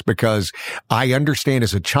voice because I understand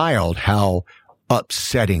as a child how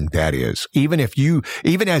upsetting that is. Even as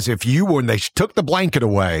if you, when they took the blanket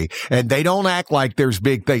away and they don't act like there's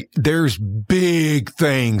big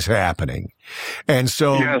things happening. And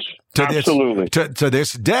so yes, absolutely. To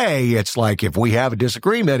this day, it's like, if we have a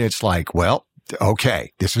disagreement, it's like, well,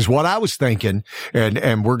 okay, this is what I was thinking,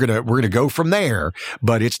 and we're gonna go from there,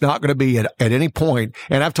 but it's not gonna be at any point.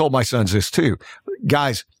 And I've told my sons this too,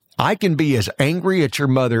 guys, I can be as angry at your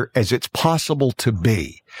mother as it's possible to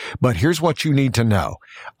be, but here's what you need to know.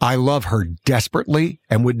 I love her desperately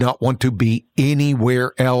and would not want to be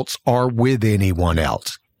anywhere else or with anyone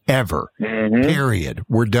else. ever. Period.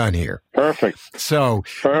 We're done here. Perfect. So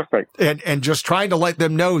perfect. And just trying to let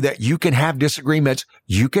them know that you can have disagreements,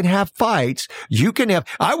 you can have fights, I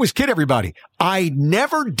always kid everybody. I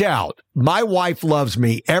never doubt my wife loves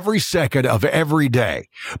me every second of every day,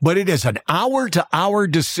 but it is an hour-to-hour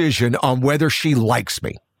decision on whether she likes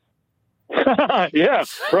me. Yeah,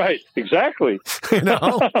 right. Exactly.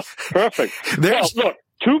 Perfect. Well, look,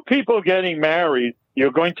 two people getting married,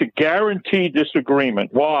 you're going to guarantee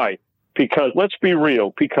disagreement. Why? Because, let's be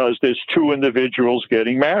real, because there's two individuals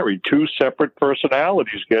getting married, two separate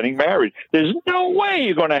personalities getting married. There's no way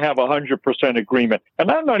you're going to have 100% agreement. And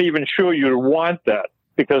I'm not even sure you'd want that,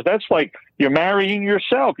 because that's like you're marrying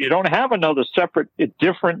yourself. You don't have another separate,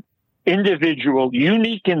 different individual,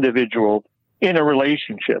 unique individual in a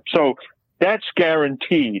relationship. So that's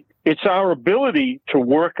guaranteed. It's our ability to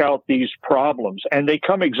work out these problems, and they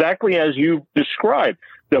come exactly as you described.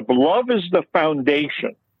 The love is the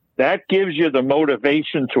foundation. That gives you the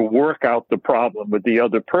motivation to work out the problem with the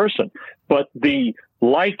other person. But the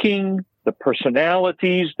liking, the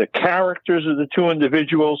personalities, the characters of the two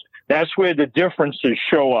individuals, that's where the differences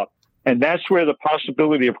show up. And that's where the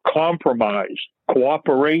possibility of compromise,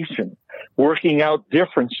 cooperation, working out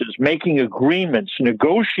differences, making agreements,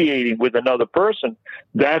 negotiating with another person,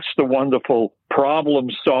 that's the wonderful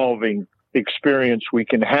problem-solving experience we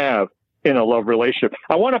can have in a love relationship.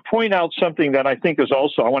 I want to point out something that I think is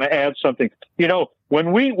also, I want to add something. What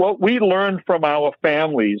we learned from our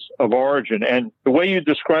families of origin, and the way you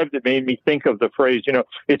described it made me think of the phrase,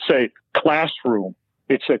 it's a classroom.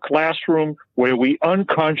 It's a classroom where we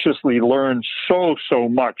unconsciously learn so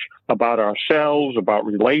much about ourselves, about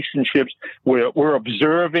relationships. We're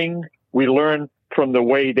observing. We learn from the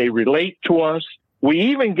way they relate to us. We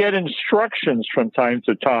even get instructions from time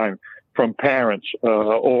to time from parents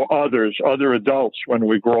or other adults when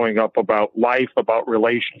we're growing up about life, about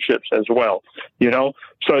relationships as well.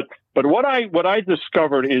 So, but what I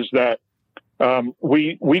discovered is that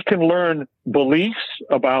we can learn beliefs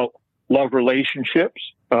about love relationships.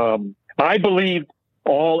 I believe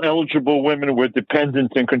all eligible women were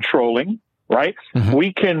dependent and controlling, right? Mm-hmm.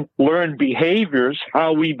 We can learn behaviors,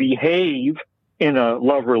 how we behave in a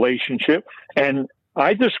love relationship. And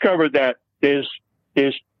I discovered that there's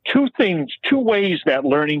two ways that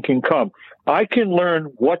learning can come. I can learn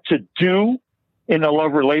what to do in a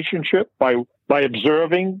love relationship by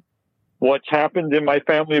observing what's happened in my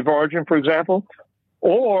family of origin, for example,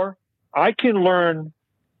 or I can learn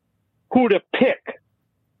who to pick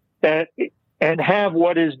and have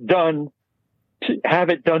what is done have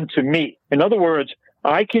it done to me. In other words,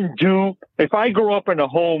 if I grew up in a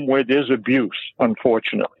home where there's abuse,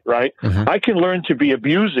 unfortunately, right? Mm-hmm. I can learn to be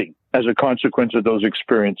abusing as a consequence of those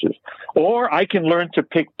experiences. Or I can learn to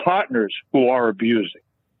pick partners who are abusing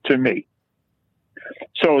to me.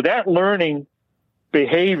 So that learning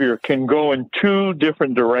behavior can go in two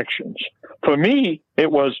different directions. For me,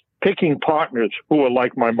 it was picking partners who are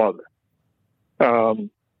like my mother.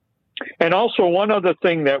 And also one other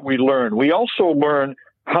thing that we also learn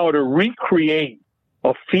how to recreate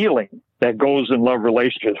a feeling that goes in love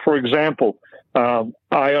relationships. For example, I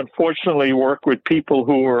unfortunately work with people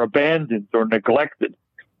who were abandoned or neglected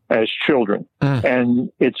as children.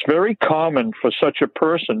 And it's very common for such a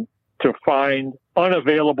person to find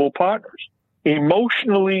unavailable partners,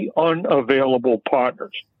 emotionally unavailable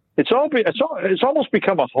partners. It's almost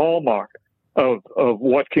become a hallmark of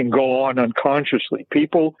what can go on unconsciously.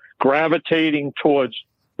 People gravitating towards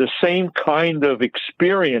the same kind of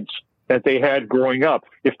experience that they had growing up.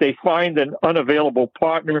 If they find an unavailable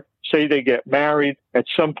partner, say they get married, at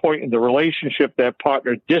some point in the relationship, that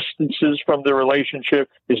partner distances from the relationship,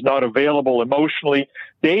 is not available emotionally,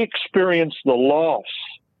 they experience the loss.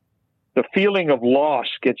 The feeling of loss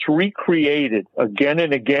gets recreated again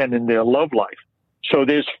and again in their love life. So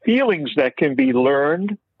there's feelings that can be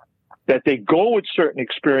learned, that they go with certain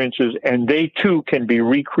experiences, and they too can be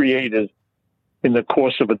recreated in the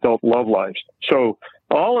course of adult love lives. So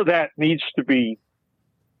all of that needs to be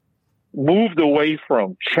moved away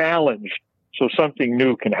from, challenged, so something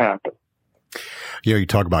new can happen. You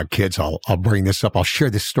talk about kids. I'll bring this up. I'll share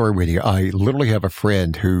this story with you. I literally have a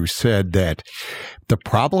friend who said that the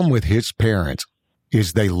problem with his parents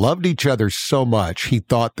is they loved each other so much, he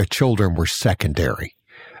thought the children were secondary.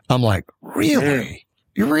 I'm like, really?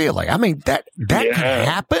 Really? I mean, that could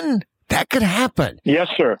happen? That could happen. Yes,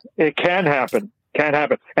 sir. It can happen. Can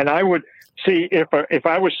happen. And I would see if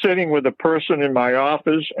I was sitting with a person in my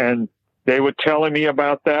office and they were telling me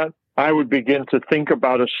about that, I would begin to think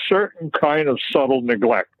about a certain kind of subtle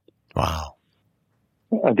neglect. Wow.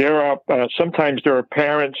 Sometimes there are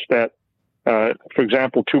parents that For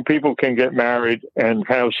example, two people can get married and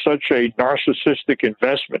have such a narcissistic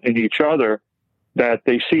investment in each other that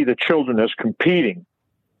they see the children as competing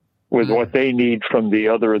with what they need from the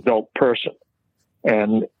other adult person.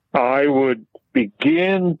 And I would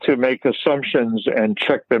begin to make assumptions and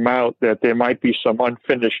check them out that there might be some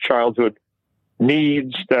unfinished childhood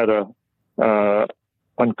needs that are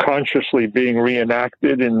unconsciously being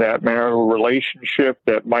reenacted in that marital relationship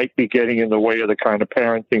that might be getting in the way of the kind of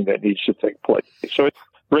parenting that needs to take place. So it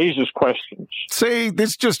raises questions. See,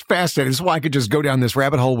 this is just fascinating. This is why I could just go down this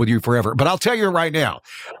rabbit hole with you forever. But I'll tell you right now,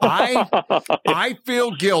 I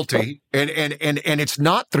feel guilty, and it's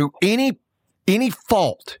not through any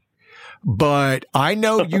fault. But I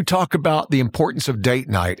know you talk about the importance of date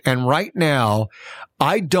night. And right now,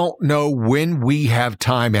 I don't know when we have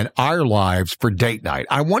time in our lives for date night.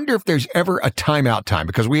 I wonder if there's ever a timeout time,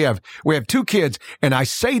 because we have two kids. And I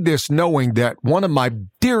say this knowing that one of my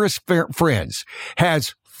dearest friends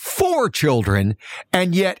has 4 children,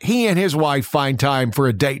 and yet he and his wife find time for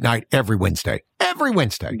a date night every Wednesday. Every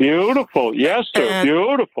Wednesday. Beautiful. Yes, sir.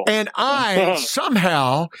 Beautiful. And I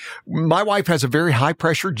somehow, my wife has a very high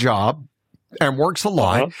pressure job and works a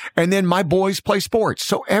lot. And then my boys play sports.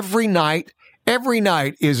 So every night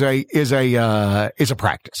is a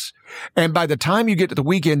practice. And by the time you get to the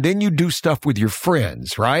weekend, then you do stuff with your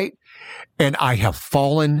friends, right? And I've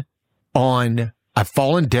fallen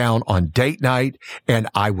down on date night, and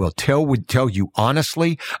I will tell you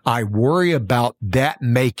honestly, I worry about that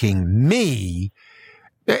making me,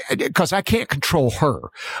 because I can't control her.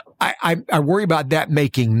 I worry about that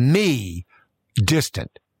making me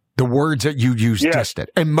distant. The words that you use, distant,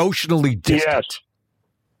 emotionally distant.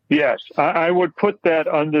 Yes. I would put that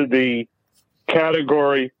under the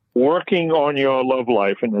category working on your love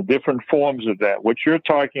life and the different forms of that. What you're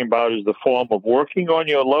talking about is the form of working on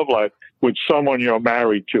your love life with someone you're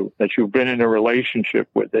married to, that you've been in a relationship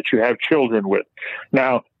with, that you have children with.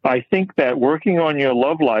 Now, I think that working on your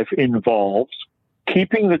love life involves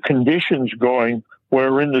keeping the conditions going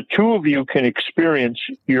wherein the two of you can experience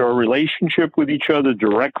your relationship with each other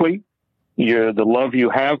directly, the love you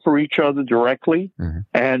have for each other directly. Mm-hmm.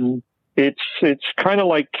 And it's kind of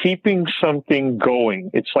like keeping something going.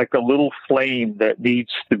 It's like a little flame that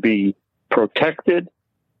needs to be protected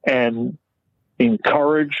and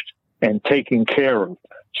encouraged and taken care of.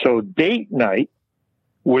 So date night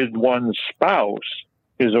with one's spouse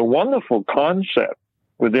is a wonderful concept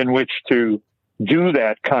within which to do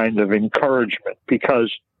that kind of encouragement,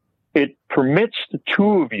 because it permits the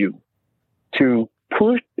two of you to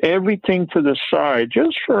put everything to the side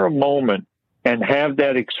just for a moment and have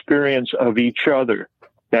that experience of each other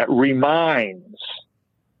that reminds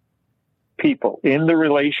people in the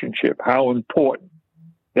relationship how important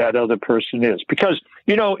that other person is. Because,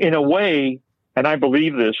 in a way, and I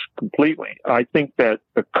believe this completely, I think that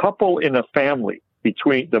the couple in a family,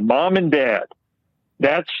 between the mom and dad,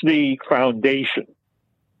 that's the foundation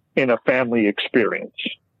in a family experience.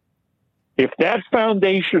 If that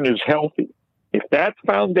foundation is healthy, if that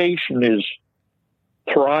foundation is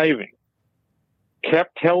thriving,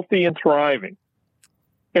 kept healthy and thriving,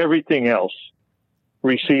 everything else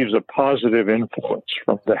receives a positive influence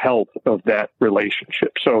from the health of that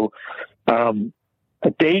relationship. So a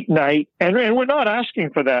date night, and we're not asking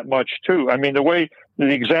for that much, too. I mean, the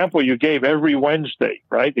example you gave, every Wednesday,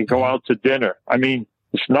 right? They go out to dinner. I mean,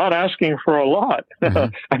 it's not asking for a lot.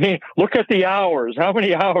 Mm-hmm. I mean, look at the hours. How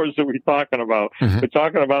many hours are we talking about? Mm-hmm. We're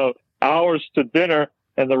talking about hours to dinner,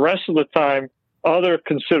 and the rest of the time, other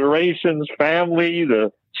considerations, family,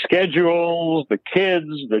 the schedules, the kids,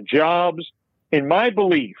 the jobs. In my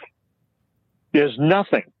belief, there's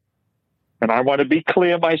nothing, and I want to be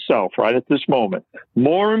clear myself right at this moment,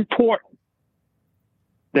 more important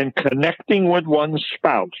than connecting with one's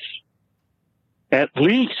spouse at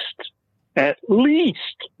least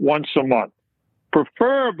once a month,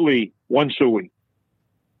 preferably once a week.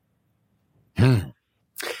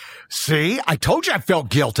 See, I told you I felt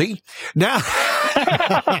guilty. Now,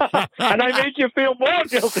 and I made you feel more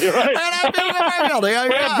guilty, right? And I feel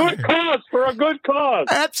more guilty. For a good cause.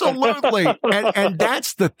 Absolutely. And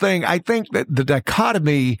that's the thing. I think that the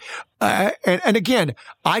dichotomy, and again,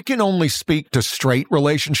 I can only speak to straight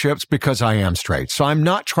relationships because I am straight. So I'm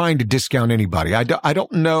not trying to discount anybody. I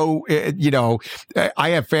don't know, I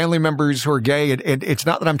have family members who are gay, and it's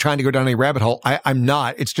not that I'm trying to go down any rabbit hole. I'm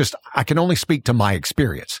not. It's just, I can only speak to my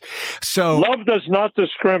experience. So love does not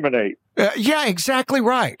discriminate. Yeah, exactly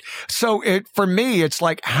right. So for me, it's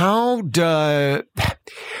like,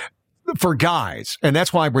 for guys, and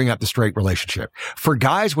that's why I bring up the straight relationship. For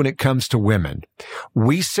guys, when it comes to women,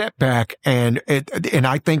 we sit back and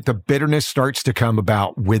I think the bitterness starts to come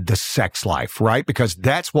about with the sex life, right? Because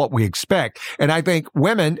that's what we expect. And I think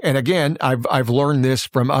women, and again, I've learned this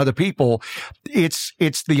from other people, it's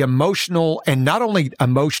the emotional, and not only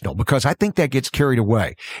emotional, because I think that gets carried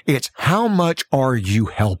away. It's how much are you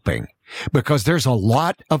helping? Because there's a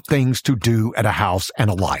lot of things to do at a house and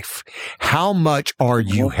a life. How much are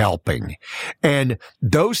you helping? And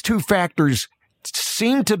those two factors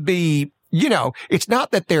seem to be, it's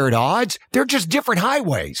not that they're at odds. They're just different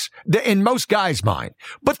highways in most guys' mind,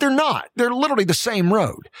 but they're not. They're literally the same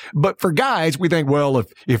road. But for guys, we think, well,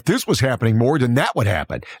 if this was happening more, then that would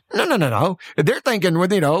happen. No. They're thinking,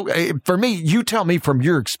 for me, you tell me from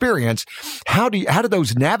your experience, how do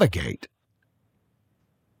those navigate?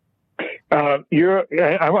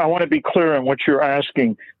 I want to be clear on what you're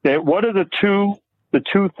asking. What are the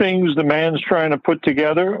two things the man's trying to put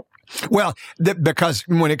together? Well, because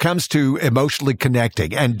when it comes to emotionally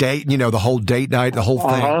connecting and date, the whole date night, the whole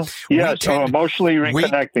thing. Yes, emotionally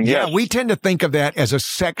reconnecting. Yeah, we tend to think of that as a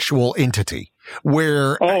sexual entity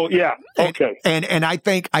where. Oh, yeah. Okay. And I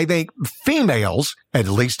think females, at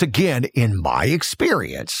least again, in my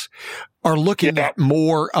experience, are looking at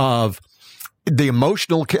more of the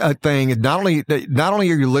emotional thing. Not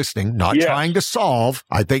only are you listening, not trying to solve.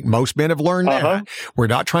 I think most men have learned that. We're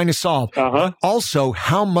not trying to solve. But also,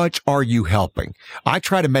 how much are you helping? I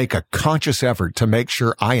try to make a conscious effort to make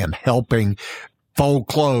sure I am helping fold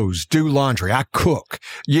clothes, do laundry. I cook,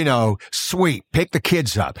 sweep, pick the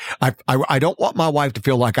kids up. I don't want my wife to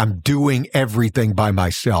feel like I'm doing everything by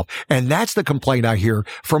myself. And that's the complaint I hear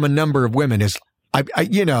from a number of women is,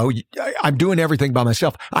 I'm doing everything by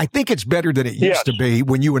myself. I think it's better than it used to be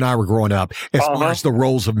when you and I were growing up, as far as the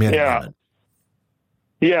roles of men and women.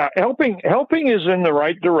 Yeah, helping is in the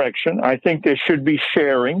right direction. I think there should be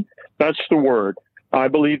sharing. That's the word. I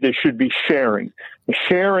believe there should be sharing.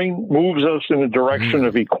 Sharing moves us in the direction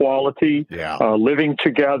of equality, living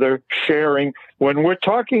together, sharing. When we're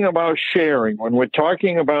talking about sharing, when we're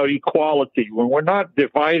talking about equality, when we're not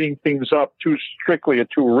dividing things up too strictly or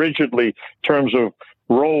too rigidly in terms of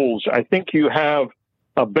roles, I think you have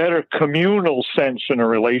a better communal sense in a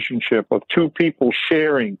relationship of two people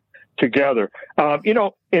sharing together.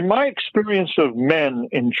 In my experience of men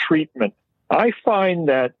in treatment, I find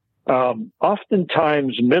that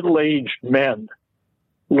oftentimes middle-aged men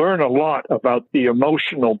learn a lot about the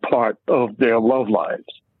emotional part of their love lives,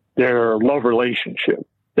 their love relationship.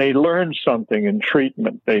 They learn something in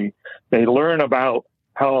treatment. They learn about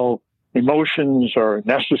how emotions are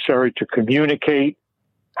necessary to communicate,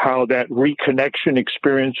 how that reconnection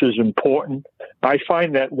experience is important. I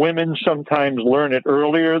find that women sometimes learn it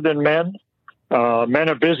earlier than men. Men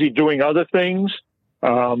are busy doing other things,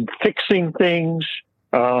 fixing things,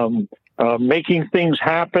 making things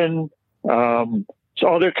happen,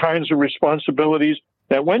 other kinds of responsibilities,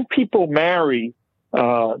 that when people marry,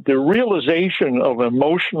 the realization of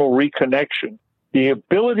emotional reconnection, the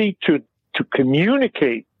ability to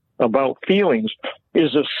communicate about feelings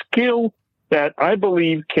is a skill that I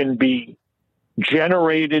believe can be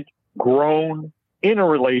generated, grown in a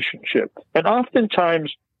relationship. And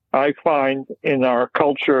oftentimes I find in our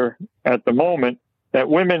culture at the moment that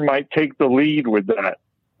women might take the lead with that.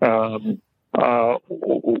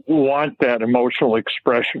 Want that emotional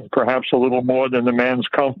expression, perhaps a little more than the man's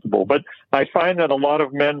comfortable. But I find that a lot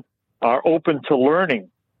of men are open to learning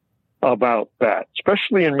about that,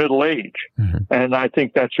 especially in middle age. And I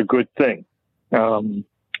think that's a good thing.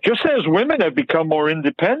 Just as women have become more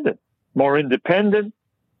independent,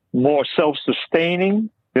 more self-sustaining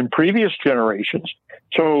than previous generations.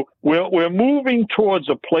 So we're moving towards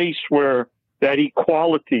a place where that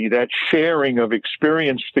equality, that sharing of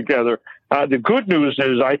experience together. The good news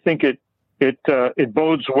is I think it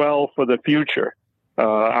bodes well for the future.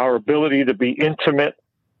 Our ability to be intimate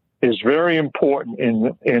is very important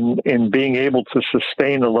in being able to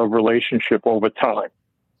sustain a love relationship over time.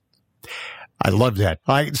 I love that.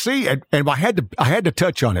 I see, and I had to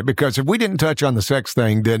touch on it, because if we didn't touch on the sex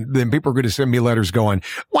thing, then people are going to send me letters going,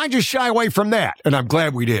 "Why'd you shy away from that?" And I'm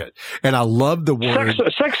glad we did. And I love the word.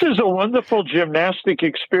 Sex is a wonderful gymnastic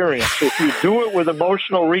experience. If you do it with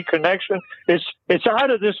emotional reconnection, it's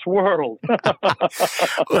out of this world.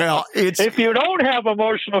 Well, if you don't have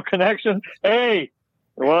emotional connection, hey,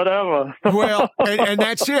 whatever. Well, and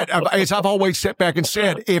that's it. As I've always sat back and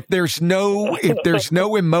said, if there's no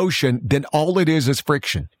emotion, then all it is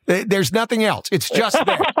friction. There's nothing else. It's just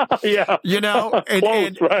that. Yeah. You know,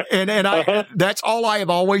 and that's all I have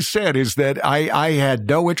always said is that I had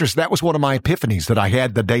no interest. That was one of my epiphanies that I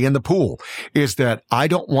had the day in the pool, is that I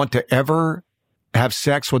don't want to ever have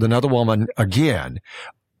sex with another woman again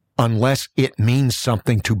unless it means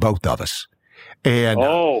something to both of us. And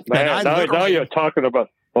now you're talking about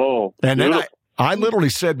and then I literally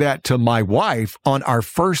said that to my wife on our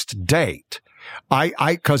first date.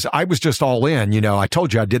 Cause I was just all in, you know, I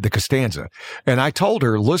told you I did the Costanza, and I told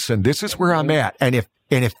her, listen, this is where I'm at. And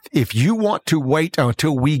if you want to wait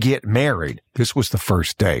until we get married, this was the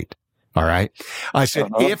first date. All right. I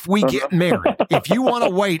said, if we get married, if you want to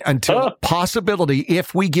wait until possibility,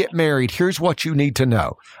 if we get married, here's what you need to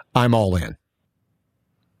know. I'm all in.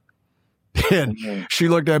 And she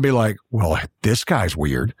looked at me like, well, this guy's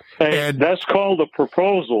weird. And that's called a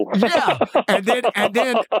proposal. Yeah.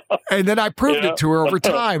 And then I proved it to her over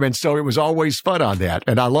time. And so it was always fun on that.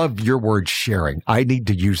 And I love your word sharing. I need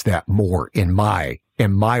to use that more in my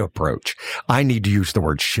approach. I need to use the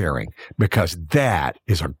word sharing, because that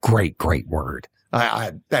is a great, great word.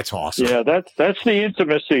 That's awesome. Yeah. That's the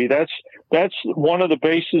intimacy. That's one of the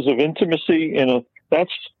bases of intimacy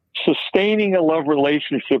that's sustaining a love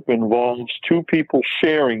relationship involves two people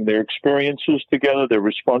sharing their experiences together, their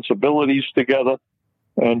responsibilities together,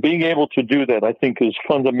 and being able to do that, I think, is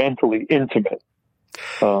fundamentally intimate.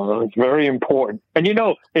 It's very important. And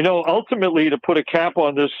ultimately, to put a cap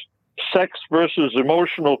on this sex versus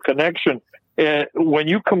emotional connection, when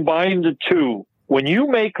you combine the two, when you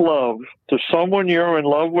make love to someone you're in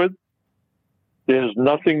love with, there's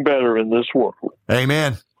nothing better in this world.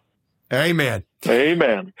 Amen. Amen.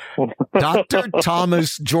 Amen. Dr.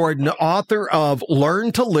 Thomas Jordan, author of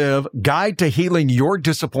Learn to Live, Guide to Healing Your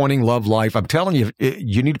Disappointing Love Life. I'm telling you,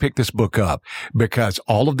 you need to pick this book up, because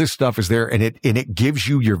all of this stuff is there, and it gives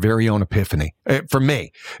you your very own epiphany. For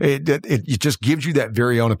me, it just gives you that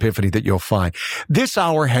very own epiphany that you'll find. This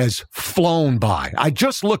hour has flown by. I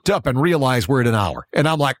just looked up and realized we're at an hour, and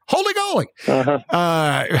I'm like, holy golly.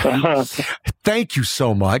 Thank you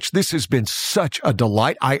so much. This has been such a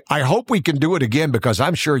delight. I hope we can do it again, because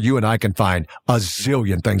I'm sure you and I can find a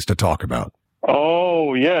zillion things to talk about.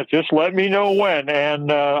 Oh, yeah. Just let me know when. And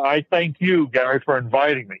I thank you, Gary, for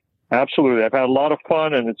inviting me. Absolutely. I've had a lot of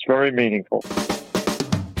fun, and it's very meaningful.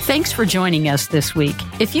 Thanks for joining us this week.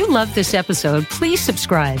 If you loved this episode, please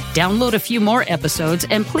subscribe, download a few more episodes,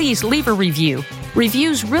 and please leave a review.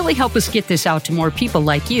 Reviews really help us get this out to more people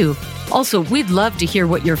like you. Also, we'd love to hear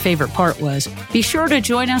what your favorite part was. Be sure to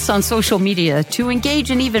join us on social media to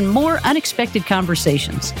engage in even more unexpected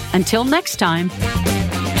conversations. Until next time.